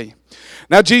what I'm telling you.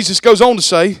 Now Jesus goes on to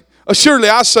say, "Assuredly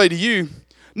I say to you,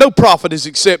 no prophet is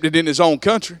accepted in his own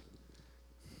country.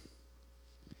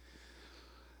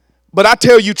 But I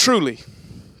tell you truly,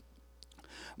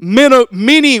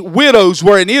 many widows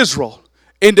were in Israel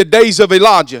in the days of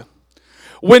Elijah,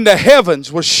 when the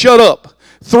heavens were shut up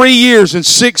 3 years and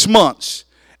 6 months,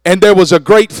 and there was a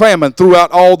great famine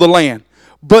throughout all the land.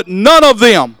 But none of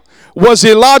them was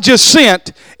Elijah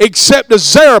sent except to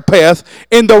Zarephath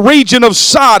in the region of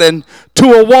Sidon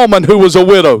to a woman who was a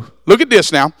widow." Look at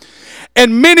this now.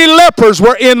 "And many lepers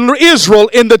were in Israel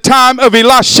in the time of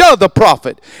Elisha the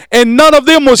prophet, and none of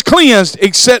them was cleansed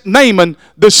except Naaman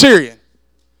the Syrian."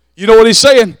 You know what he's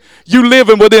saying? You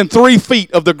living within 3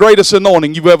 feet of the greatest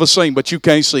anointing you've ever seen, but you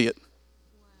can't see it.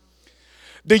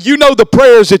 Do you know the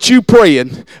prayers that you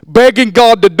praying, begging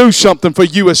God to do something for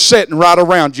you is sitting right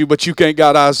around you, but you can't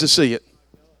got eyes to see it?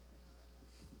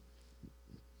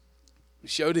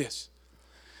 Show this.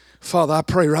 Father, I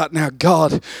pray right now,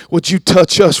 God, would you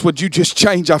touch us? Would you just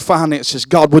change our finances?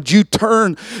 God, would you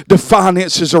turn the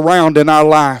finances around in our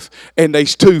life? And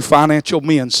there's 2 financial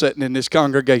men sitting in this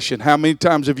congregation. How many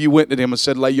times have you went to them and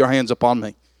said, "Lay your hands upon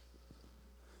me"?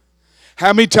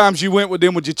 How many times you went with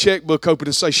them with your checkbook open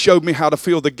and say, "Show me how to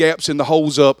fill the gaps and the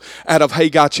holes up out of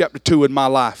Haggai chapter 2 in my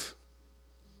life"?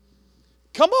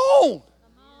 Come on.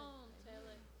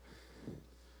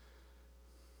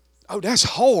 Oh, that's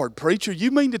hard, preacher.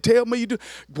 You mean to tell me you do?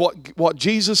 What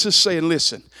Jesus is saying,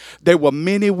 listen, there were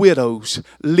many widows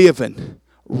living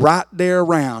right there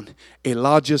around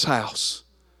Elijah's house.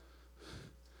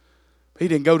 He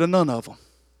didn't go to none of them.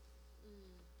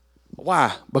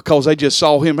 Why? Because they just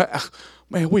saw him.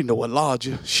 Man, we know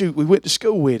Elijah. Shoot, we went to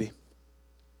school with him.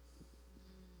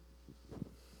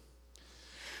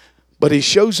 But he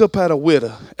shows up at a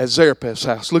widow at Zarephath's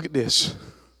house. Look at this.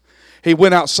 He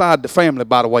went outside the family,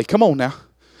 by the way. Come on now.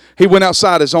 He went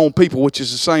outside his own people, which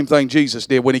is the same thing Jesus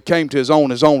did. When he came to his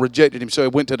own rejected him, so he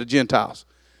went to the Gentiles.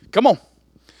 Come on.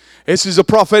 This is a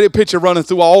prophetic picture running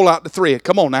through all out the thread.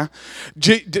 Come on now.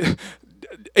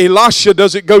 Elisha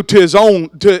doesn't go to his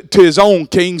own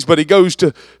kings, but he goes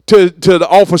to the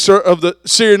officer of the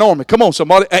Syrian army. Come on,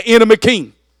 somebody. An enemy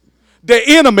king. The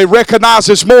enemy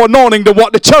recognizes more anointing than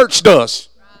what the church does.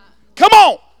 Come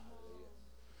on.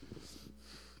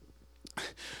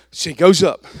 She goes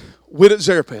up with at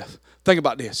Zarephath. Think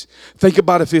about this. Think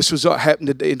about if this was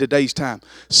happening in today's time.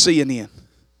 CNN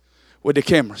with the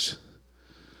cameras.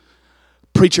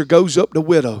 Preacher goes up to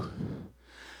widow.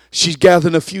 She's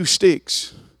gathering a few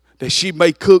sticks that she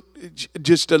may cook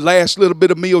just the last little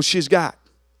bit of meal she's got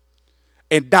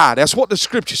and die. That's what the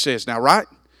scripture says now, right?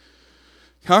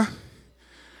 Huh?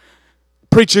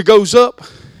 Preacher goes up.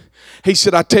 He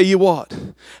said, "I tell you what,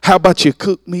 how about you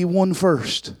cook me one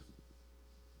first?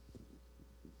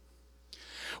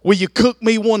 Will you cook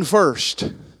me one first?"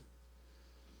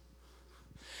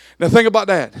 Now think about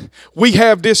that. We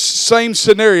have this same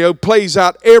scenario plays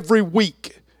out every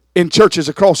week in churches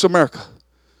across America.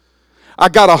 I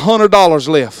got $100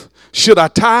 left. Should I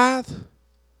tithe?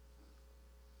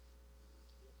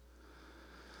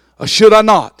 Or should I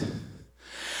not?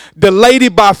 The lady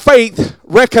by faith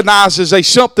recognizes there's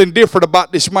something different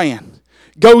about this man.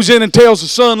 Goes in and tells the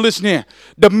son, "Listen here,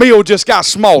 the meal just got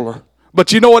smaller.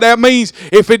 But you know what that means?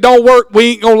 If it don't work,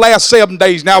 we ain't going to last 7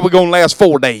 days. Now we're going to last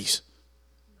 4 days."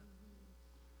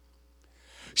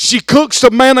 She cooks the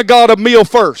man of God a meal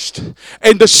first.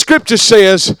 And the scripture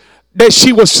says that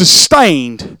she was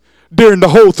sustained during the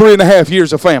whole 3.5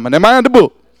 years of famine. Am I in the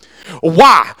book?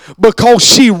 Why? Because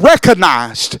she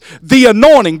recognized the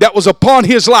anointing that was upon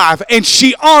his life and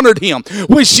she honored him.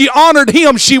 When she honored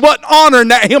him, she wasn't honoring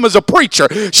him as a preacher.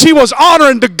 She was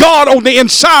honoring the God on the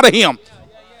inside of him.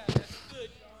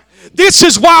 This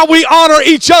is why we honor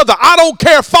each other. I don't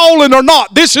care fallen or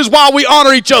not. This is why we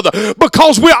honor each other.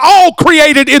 Because we're all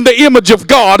created in the image of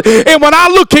God. And when I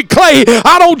look at Clay,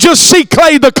 I don't just see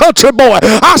Clay the country boy.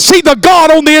 I see the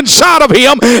God on the inside of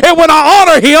him. And when I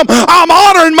honor him, I'm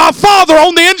honoring my Father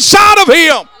on the inside of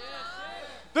him.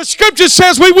 The scripture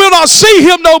says we will not see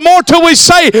him no more till we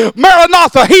say,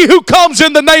 "Maranatha, he who comes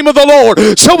in the name of the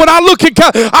Lord." So when I look at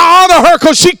God, I honor her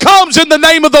because she comes in the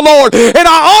name of the Lord. And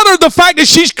I honor the fact that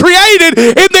she's created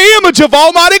in the image of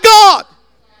Almighty God.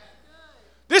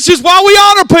 This is why we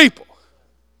honor people.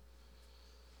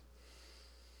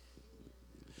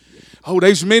 Oh,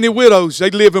 there's many widows. They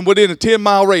living within a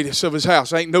 10-mile radius of his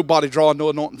house. Ain't nobody drawing no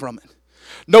anointing from it.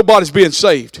 Nobody's being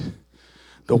saved.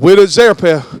 The widow at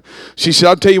Zarephath, she said,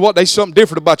 I'll tell you what, there's something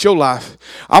different about your life.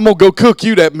 I'm going to go cook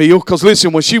you that meal. Because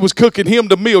listen, when she was cooking him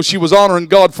the meal, she was honoring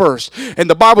God first. And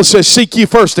the Bible says, seek ye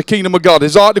first the kingdom of God.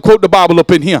 As I ought to quote the Bible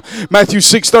up in here. Matthew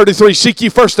 6:33, seek ye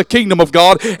first the kingdom of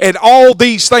God, and all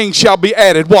these things shall be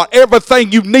added. What?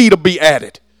 Everything you need will be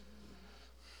added.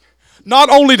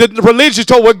 Not only did the religious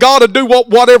told well, God will do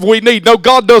whatever we need. No,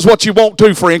 God does what you want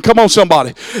to, friend. Come on,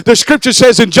 somebody. The scripture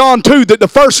says in John 2 that the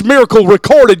first miracle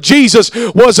recorded Jesus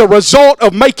was a result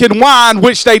of making wine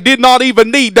which they did not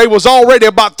even need. They was already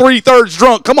about 3/3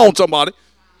 drunk. Come on, somebody.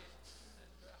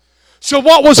 So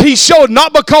what was he showing?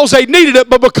 Not because they needed it,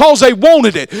 but because they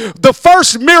wanted it. The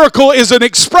first miracle is an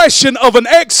expression of an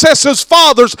excessive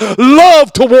father's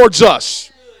love towards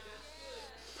us.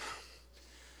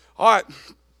 All right.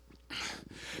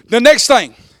 The next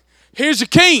thing, here's a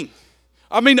king.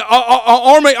 An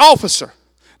army officer,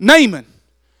 Naaman.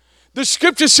 The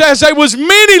scripture says there was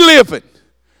many living,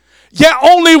 yet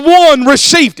only one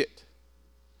received it.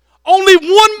 Only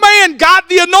one man got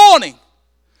the anointing.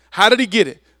 How did he get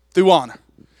it? Through honor.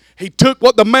 He took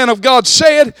what the man of God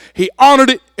said, he honored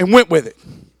it, and went with it.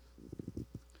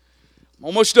 I'm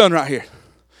almost done right here.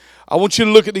 I want you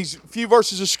to look at these few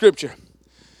verses of scripture.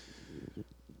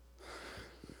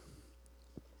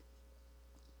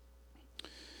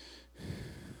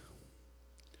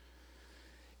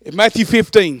 In Matthew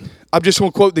 15, I'm just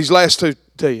going to quote these last two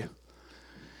to you.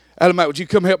 Adam, would you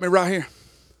come help me right here?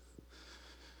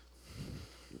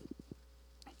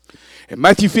 In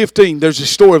Matthew 15, there's a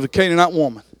story of the Canaanite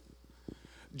woman.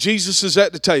 Jesus is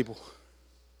at the table.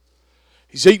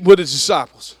 He's eating with his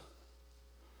disciples.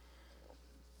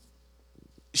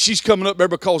 She's coming up there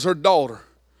because her daughter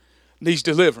needs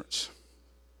deliverance.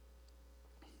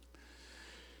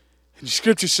 And the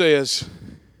scripture says,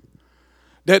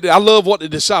 that I love what the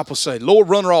disciples say. Lord,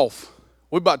 run her off.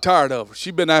 We're about tired of her.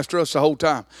 She's been after us the whole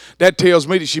time. That tells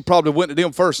me that she probably went to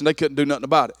them first and they couldn't do nothing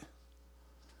about it.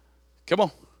 Come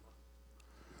on.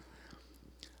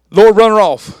 Lord, run her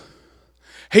off.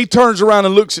 He turns around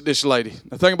and looks at this lady.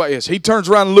 Now think about this. He turns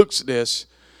around and looks at this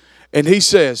and he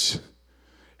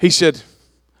said,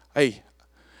 hey,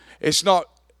 it's not,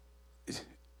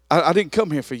 I didn't come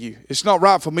here for you. It's not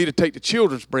right for me to take the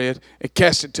children's bread and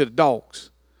cast it to the dogs.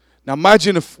 Now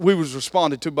imagine if we was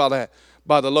responded to by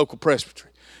the local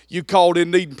presbytery. You called in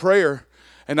needing prayer,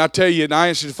 and I tell you, and I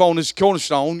answered the phone, this is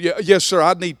Cornerstone. Yes, sir,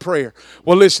 I need prayer.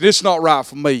 Well, listen, it's not right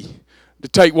for me to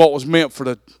take what was meant for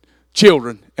the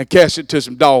children and cast it to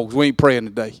some dogs. We ain't praying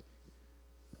today.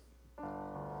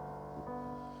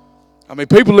 I mean,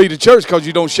 people leave the church because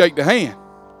you don't shake the hand.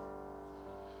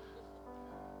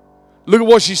 Look at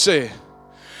what she said.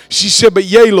 She said, but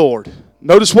yea, Lord.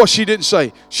 Notice what she didn't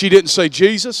say. She didn't say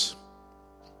Jesus.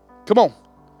 Come on.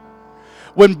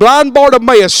 When blind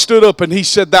Bartimaeus stood up and he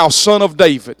said, thou son of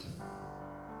David,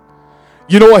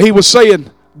 you know what he was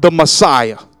saying? The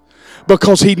Messiah.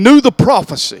 Because he knew the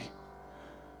prophecy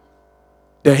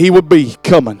that he would be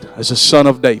coming as a son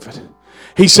of David.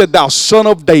 He said, thou son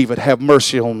of David, have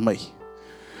mercy on me.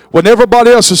 When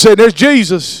everybody else was saying, there's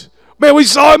Jesus. Man, we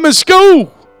saw him in school.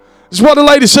 This is what the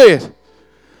lady said.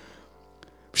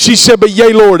 She said, but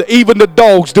yea, Lord, even the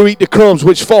dogs do eat the crumbs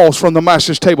which falls from the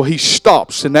master's table. He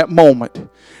stops in that moment.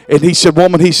 And he said,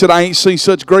 woman, he said, I ain't seen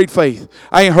such great faith.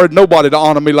 I ain't heard nobody to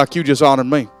honor me like you just honored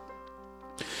me.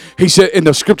 He said, and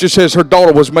the scripture says her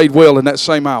daughter was made well in that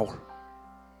same hour.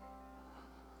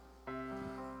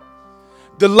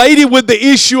 The lady with the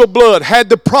issue of blood had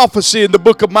the prophecy in the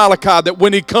book of Malachi that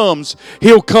when he comes,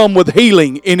 he'll come with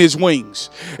healing in his wings.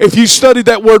 If you study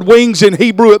that word wings in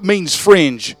Hebrew, it means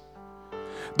fringe.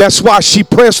 That's why she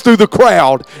pressed through the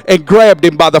crowd and grabbed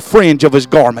him by the fringe of his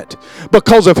garment.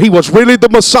 Because if he was really the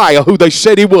Messiah who they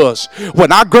said he was,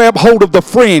 when I grab hold of the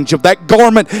fringe of that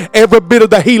garment, every bit of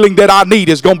the healing that I need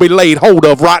is going to be laid hold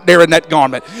of right there in that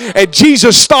garment. And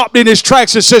Jesus stopped in his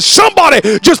tracks and said,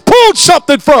 somebody just pulled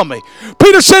something from me.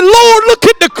 Peter said, Lord, look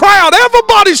at the crowd.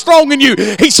 Everybody's thronging you.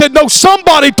 He said, no,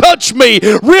 somebody touched me,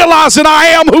 realizing I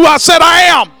am who I said I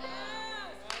am.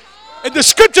 And the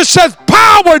scripture says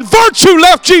power and virtue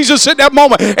left Jesus at that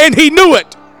moment, and he knew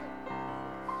it.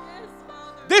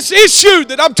 This issue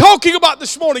that I'm talking about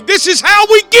this morning, this is how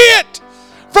we get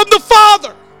from the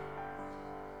Father.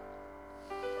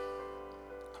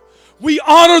 We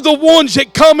honor the ones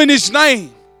that come in his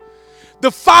name.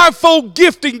 The fivefold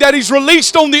gifting that he's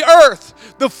released on the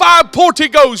earth, the five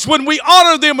portigos, when we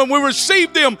honor them and we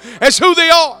receive them as who they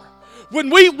are. When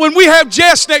we have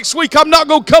Jess next week, I'm not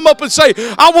going to come up and say,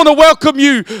 I want to welcome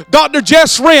you, Dr.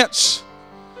 Jess Rentz,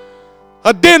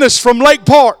 a dentist from Lake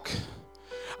Park.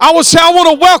 I would say I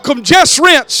want to welcome Jess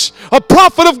Rentz, a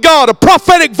prophet of God, a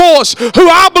prophetic voice, who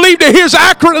I believe that hears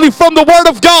accurately from the Word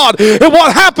of God. And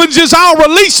what happens is I'll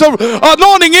release an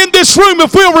anointing in this room.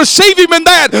 If we'll receive Him in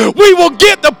that, we will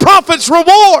get the prophet's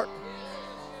reward.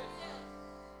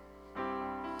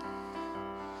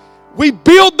 We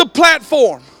build the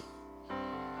platform.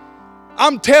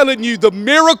 I'm telling you, the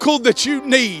miracle that you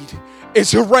need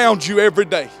is around you every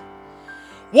day.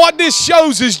 What this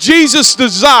shows is Jesus'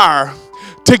 desire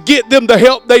to get them the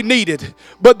help they needed,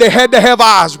 but they had to have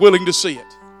eyes willing to see it.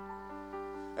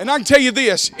 And I can tell you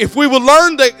this, if we will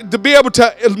learn to be able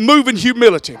to move in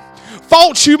humility,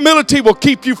 false humility will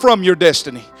keep you from your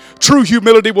destiny. True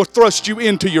humility will thrust you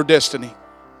into your destiny.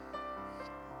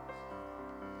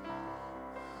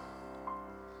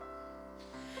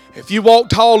 If you walk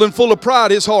tall and full of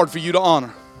pride, it's hard for you to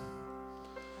honor.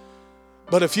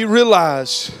 But if you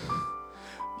realize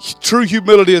true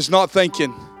humility is not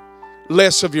thinking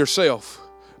less of yourself,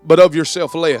 but of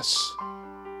yourself less.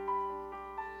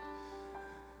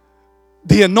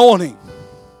 The anointing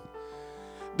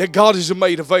that God has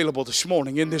made available this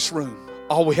morning in this room,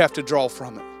 all we have to draw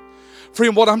from it.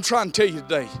 Friend, what I'm trying to tell you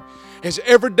today is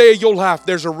every day of your life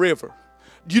there's a river.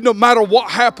 No matter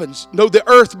what happens, know the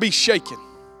earth be shaken.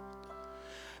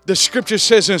 The scripture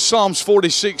says in Psalms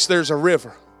 46 there's a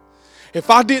river. If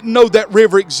I didn't know that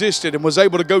river existed and was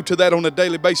able to go to that on a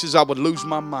daily basis, I would lose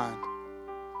my mind.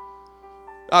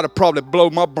 I'd have probably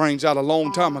blown my brains out a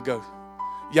long time ago.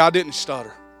 Yeah, I didn't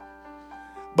stutter.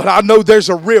 But I know there's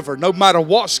a river. No matter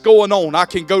what's going on, I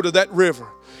can go to that river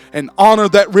and honor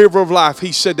that river of life.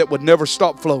 He said that would never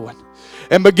stop flowing.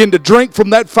 And begin to drink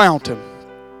from that fountain.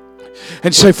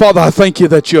 And say, Father, I thank you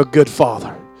that you're a good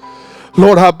Father.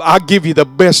 Lord, I give you the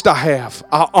best I have.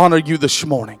 I honor you this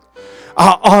morning.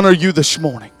 I honor you this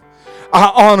morning.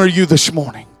 I honor you this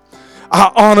morning. I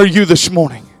honor you this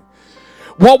morning.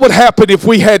 What would happen if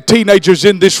we had teenagers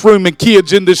in this room and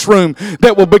kids in this room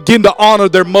that will begin to honor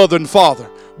their mother and father?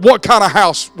 What kind of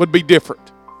house would be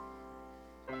different?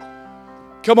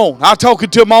 Come on, I talking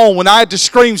to my own when I had to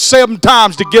scream 7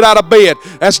 times to get out of bed.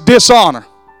 That's dishonor.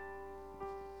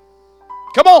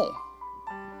 Come on.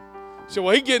 So,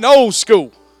 well, he getting old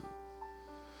school.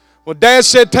 Well, Dad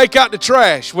said take out the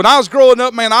trash. When I was growing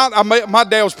up, man, my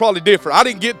dad was probably different. I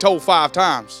didn't get told 5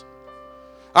 times.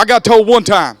 I got told 1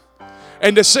 time.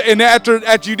 And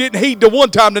after you didn't heed the 1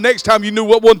 time, the next time you knew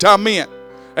what 1 time meant.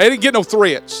 They didn't get no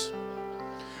threats.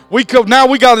 Now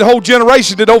we got a whole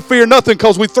generation that don't fear nothing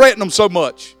because we threaten them so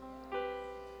much.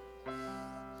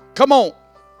 Come on.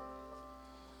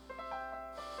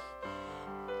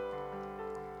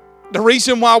 The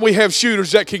reason why we have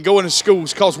shooters that can go into schools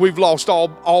is because we've lost all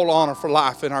honor for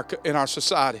life in our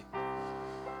society.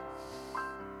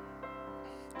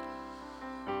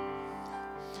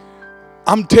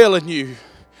 I'm telling you,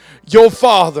 your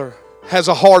Father has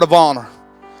a heart of honor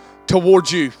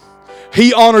towards you.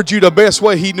 He honored you the best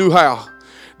way He knew how.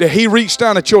 That He reached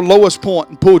down at your lowest point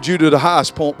and pulled you to the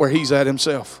highest point where He's at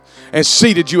Himself. And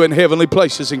seated you in heavenly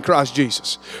places in Christ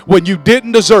Jesus. When you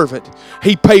didn't deserve it,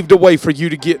 He paved a way for you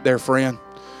to get there, friend.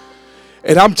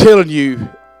 And I'm telling you,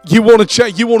 you want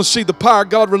to see the power of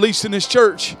God released in this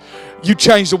church, you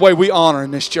change the way we honor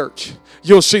in this church.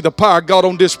 You'll see the power of God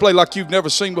on display like you've never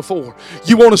seen before.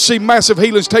 You want to see massive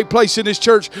healings take place in this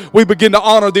church? We begin to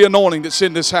honor the anointing that's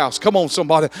in this house. Come on,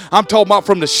 somebody. I'm talking about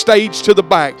from the stage to the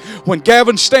back. When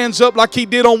Gavin stands up like he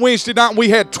did on Wednesday night, and we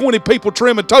had 20 people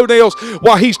trimming toenails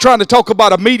while he's trying to talk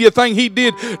about a media thing he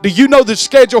did. Do you know the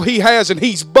schedule he has? And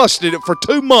he's busted it for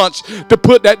 2 months to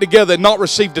put that together and not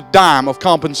received a dime of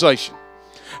compensation.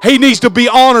 He needs to be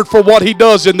honored for what he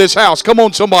does in this house. Come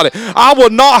on, somebody. I will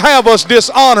not have us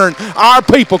dishonoring our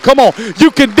people. Come on.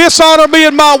 You can dishonor me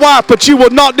and my wife, but you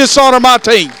will not dishonor my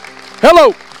team.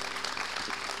 Hello.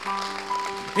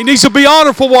 He needs to be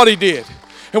honored for what he did.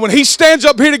 And when he stands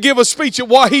up here to give a speech at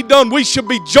what he done, we should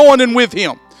be joining with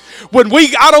him.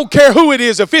 I don't care who it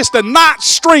is, if it's the ninth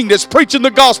string that's preaching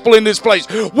the gospel in this place,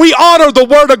 we honor the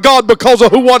word of God because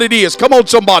of what it is. Come on,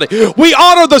 somebody. We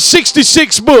honor the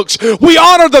 66 books. We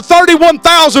honor the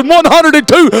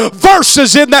 31,102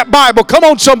 verses in that Bible. Come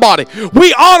on, somebody.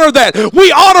 We honor that.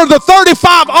 We honor the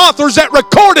 35 authors that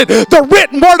recorded the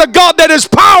written word of God that is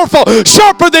powerful,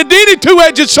 sharper than any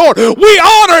two-edged sword. We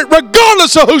honor it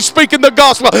regardless of who's speaking the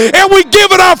gospel, and we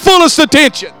give it our fullest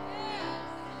attention.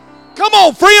 Come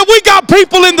on, friend. We got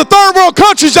people in the third world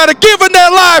countries that are giving their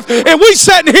life, and we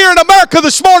sitting here in America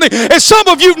this morning, and some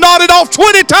of you nodded off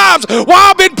 20 times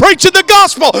while I've been preaching the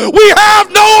gospel. We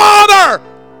have no honor.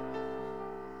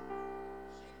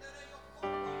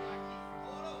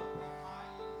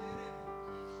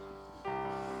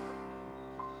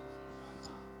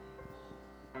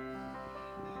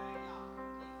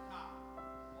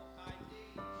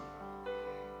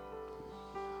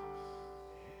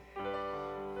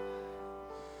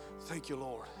 Thank you,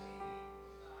 Lord.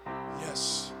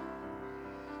 Yes.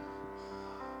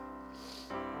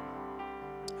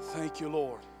 Thank you,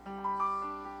 Lord.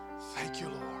 Thank you,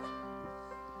 Lord.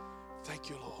 Thank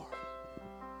you, Lord.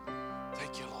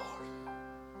 Thank you, Lord.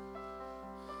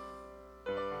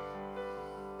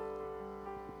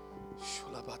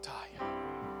 Shulabataya.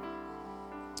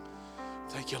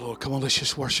 Thank you, Lord. Come on, let's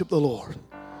just worship the Lord.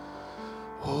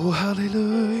 Oh,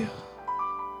 hallelujah.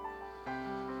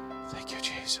 Thank you,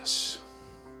 Jesus.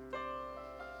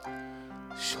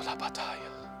 Shulabataya.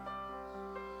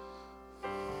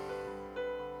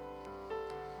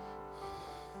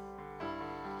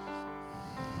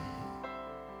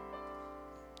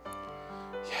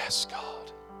 Yes, God.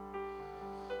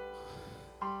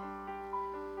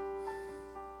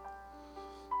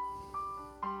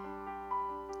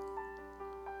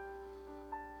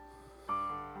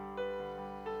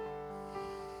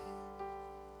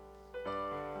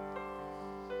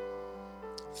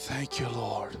 Thank you,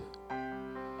 Lord.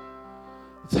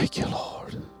 Thank you,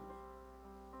 Lord.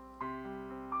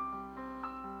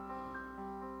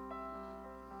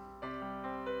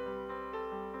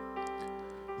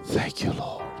 Thank you,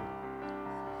 Lord.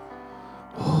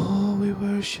 Oh, we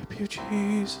worship you,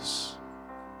 Jesus.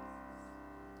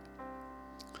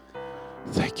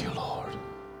 Thank you, Lord.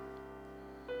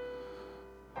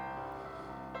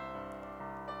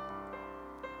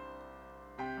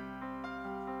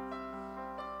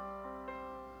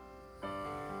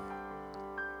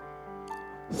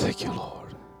 Thank you,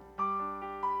 Lord.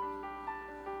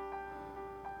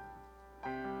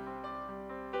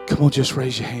 Come on, just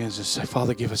raise your hands and say,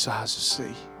 Father, give us eyes to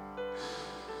see.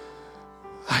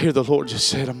 I hear the Lord just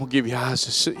said, I'm going to give you eyes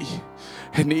to see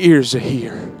and ears to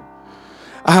hear.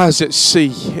 Eyes that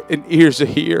see and ears to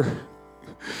hear.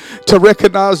 To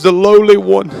recognize the lowly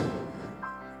one.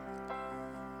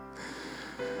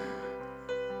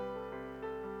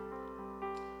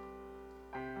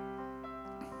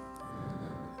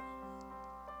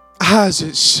 Eyes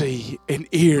that see and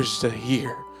ears to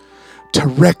hear. To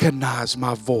recognize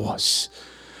my voice.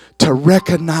 To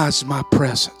recognize my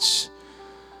presence.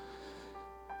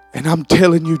 And I'm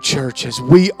telling you, church, as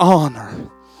we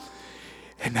honor,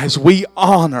 and as we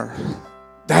honor,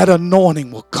 that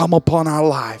anointing will come upon our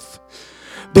life.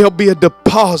 There'll be a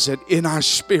deposit in our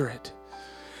spirit.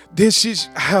 This is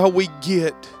how we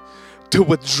get to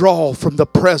withdraw from the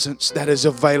presence that is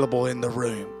available in the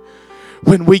room.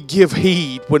 When we give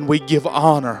heed, when we give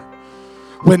honor,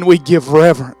 when we give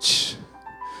reverence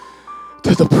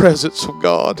to the presence of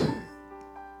God.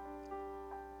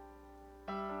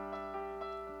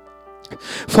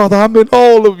 Father, I'm in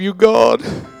all of you, God.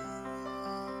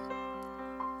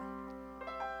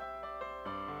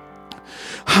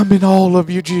 I'm in all of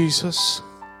you, Jesus.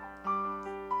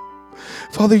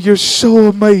 Father, you're so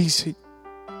amazing.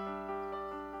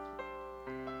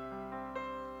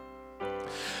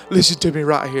 Listen to me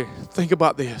right here. Think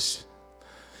about this.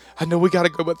 I know we got to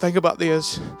go, but think about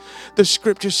this. The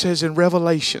scripture says in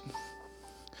Revelation,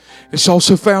 it's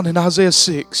also found in Isaiah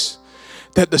 6,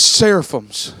 that the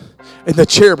seraphims and the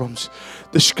cherubims,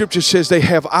 the scripture says they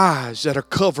have eyes that are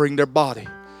covering their body.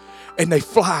 And they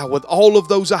fly with all of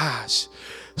those eyes,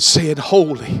 saying,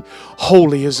 holy,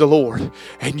 holy is the Lord.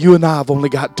 And you and I have only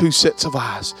got 2 sets of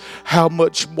eyes. How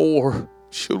much more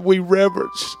should we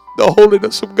reverence the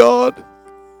holiness of God?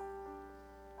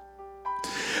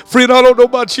 Friend, I don't know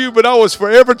about you, but I was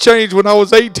forever changed when I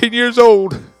was 18 years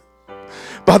old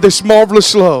by this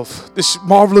marvelous love, this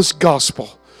marvelous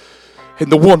gospel, and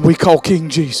the one we call King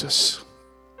Jesus.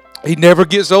 He never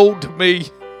gets old to me.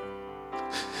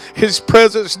 His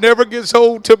presence never gets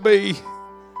old to me.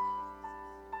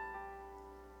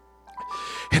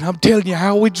 And I'm telling you,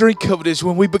 how we drink of it is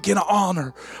when we begin to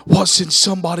honor what's in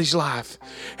somebody's life.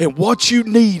 And what you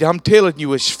need, I'm telling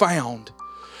you, is found.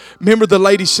 Remember the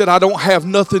lady said, I don't have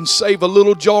nothing save a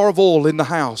little jar of oil in the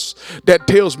house. That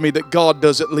tells me that God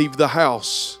doesn't leave the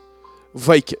house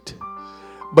vacant.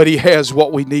 But He has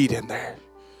what we need in there.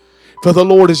 For the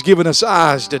Lord has given us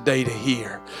eyes today to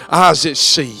hear, eyes that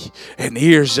see, and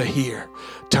ears to hear,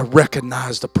 to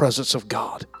recognize the presence of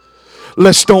God.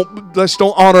 Let's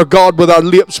don't honor God with our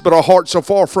lips, but our hearts are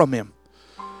far from Him.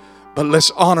 But let's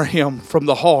honor Him from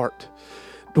the heart,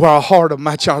 where our heart will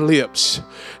match our lips.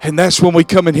 And that's when we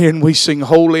come in here and we sing,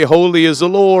 holy, holy is the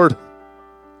Lord.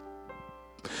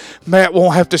 Matt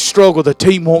won't have to struggle. The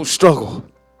team won't struggle.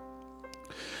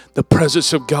 The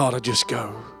presence of God will just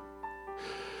go.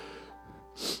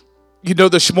 You know,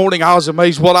 this morning I was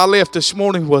amazed. What I left this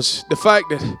morning was the fact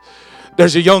that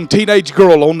there's a young teenage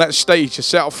girl on that stage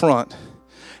just out front.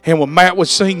 And when Matt would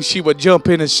sing, she would jump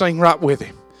in and sing right with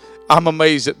him. I'm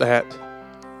amazed at that.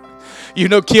 You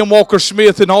know, Kim Walker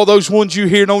Smith and all those ones you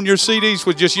hearing on your CDs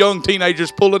was just young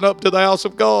teenagers pulling up to the house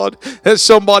of God. That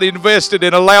somebody invested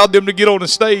and allowed them to get on the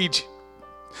stage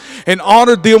and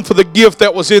honored them for the gift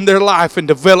that was in their life and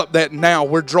developed that. Now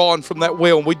we're drawing from that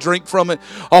well and we drink from it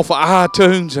off of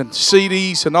iTunes and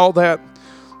CDs and all that.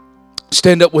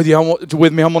 Stand up with me. I'm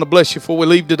going to bless you before we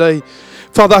leave today.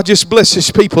 Father, I just bless this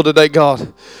people today,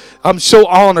 God. I'm so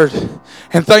honored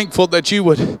and thankful that you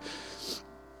would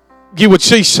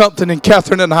see something in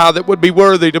Catherine and I that would be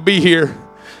worthy to be here.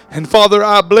 And Father,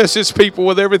 I bless this people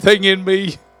with everything in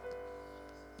me.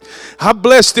 I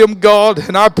bless them, God,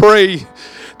 and I pray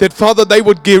that, Father, they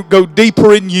would go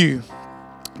deeper in you.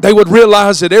 They would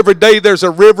realize that every day there's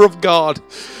a river of God.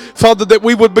 Father, that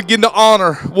we would begin to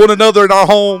honor one another in our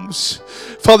homes.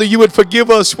 Father, you would forgive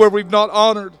us where we've not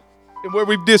honored and where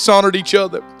we've dishonored each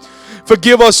other.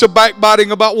 Forgive us of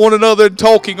backbiting about one another and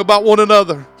talking about one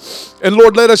another. And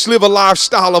Lord, let us live a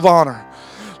lifestyle of honor.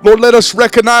 Lord, let us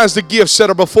recognize the gifts that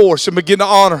are before us and begin to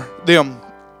honor them.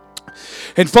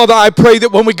 And Father, I pray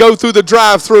that when we go through the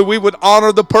drive-thru, we would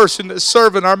honor the person that's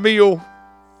serving our meal.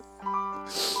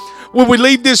 When we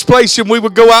leave this place and we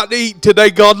would go out to eat today,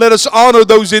 God, let us honor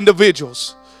those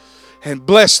individuals and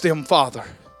bless them, Father.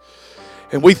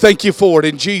 And we thank you for it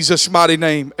in Jesus' mighty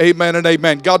name. Amen and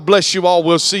amen. God bless you all.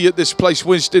 We'll see you at this place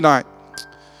Wednesday night.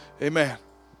 Amen.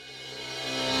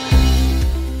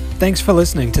 Thanks for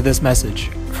listening to this message.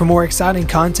 For more exciting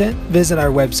content, visit our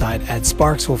website at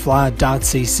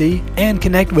sparkswillfly.cc and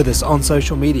connect with us on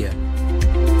social media.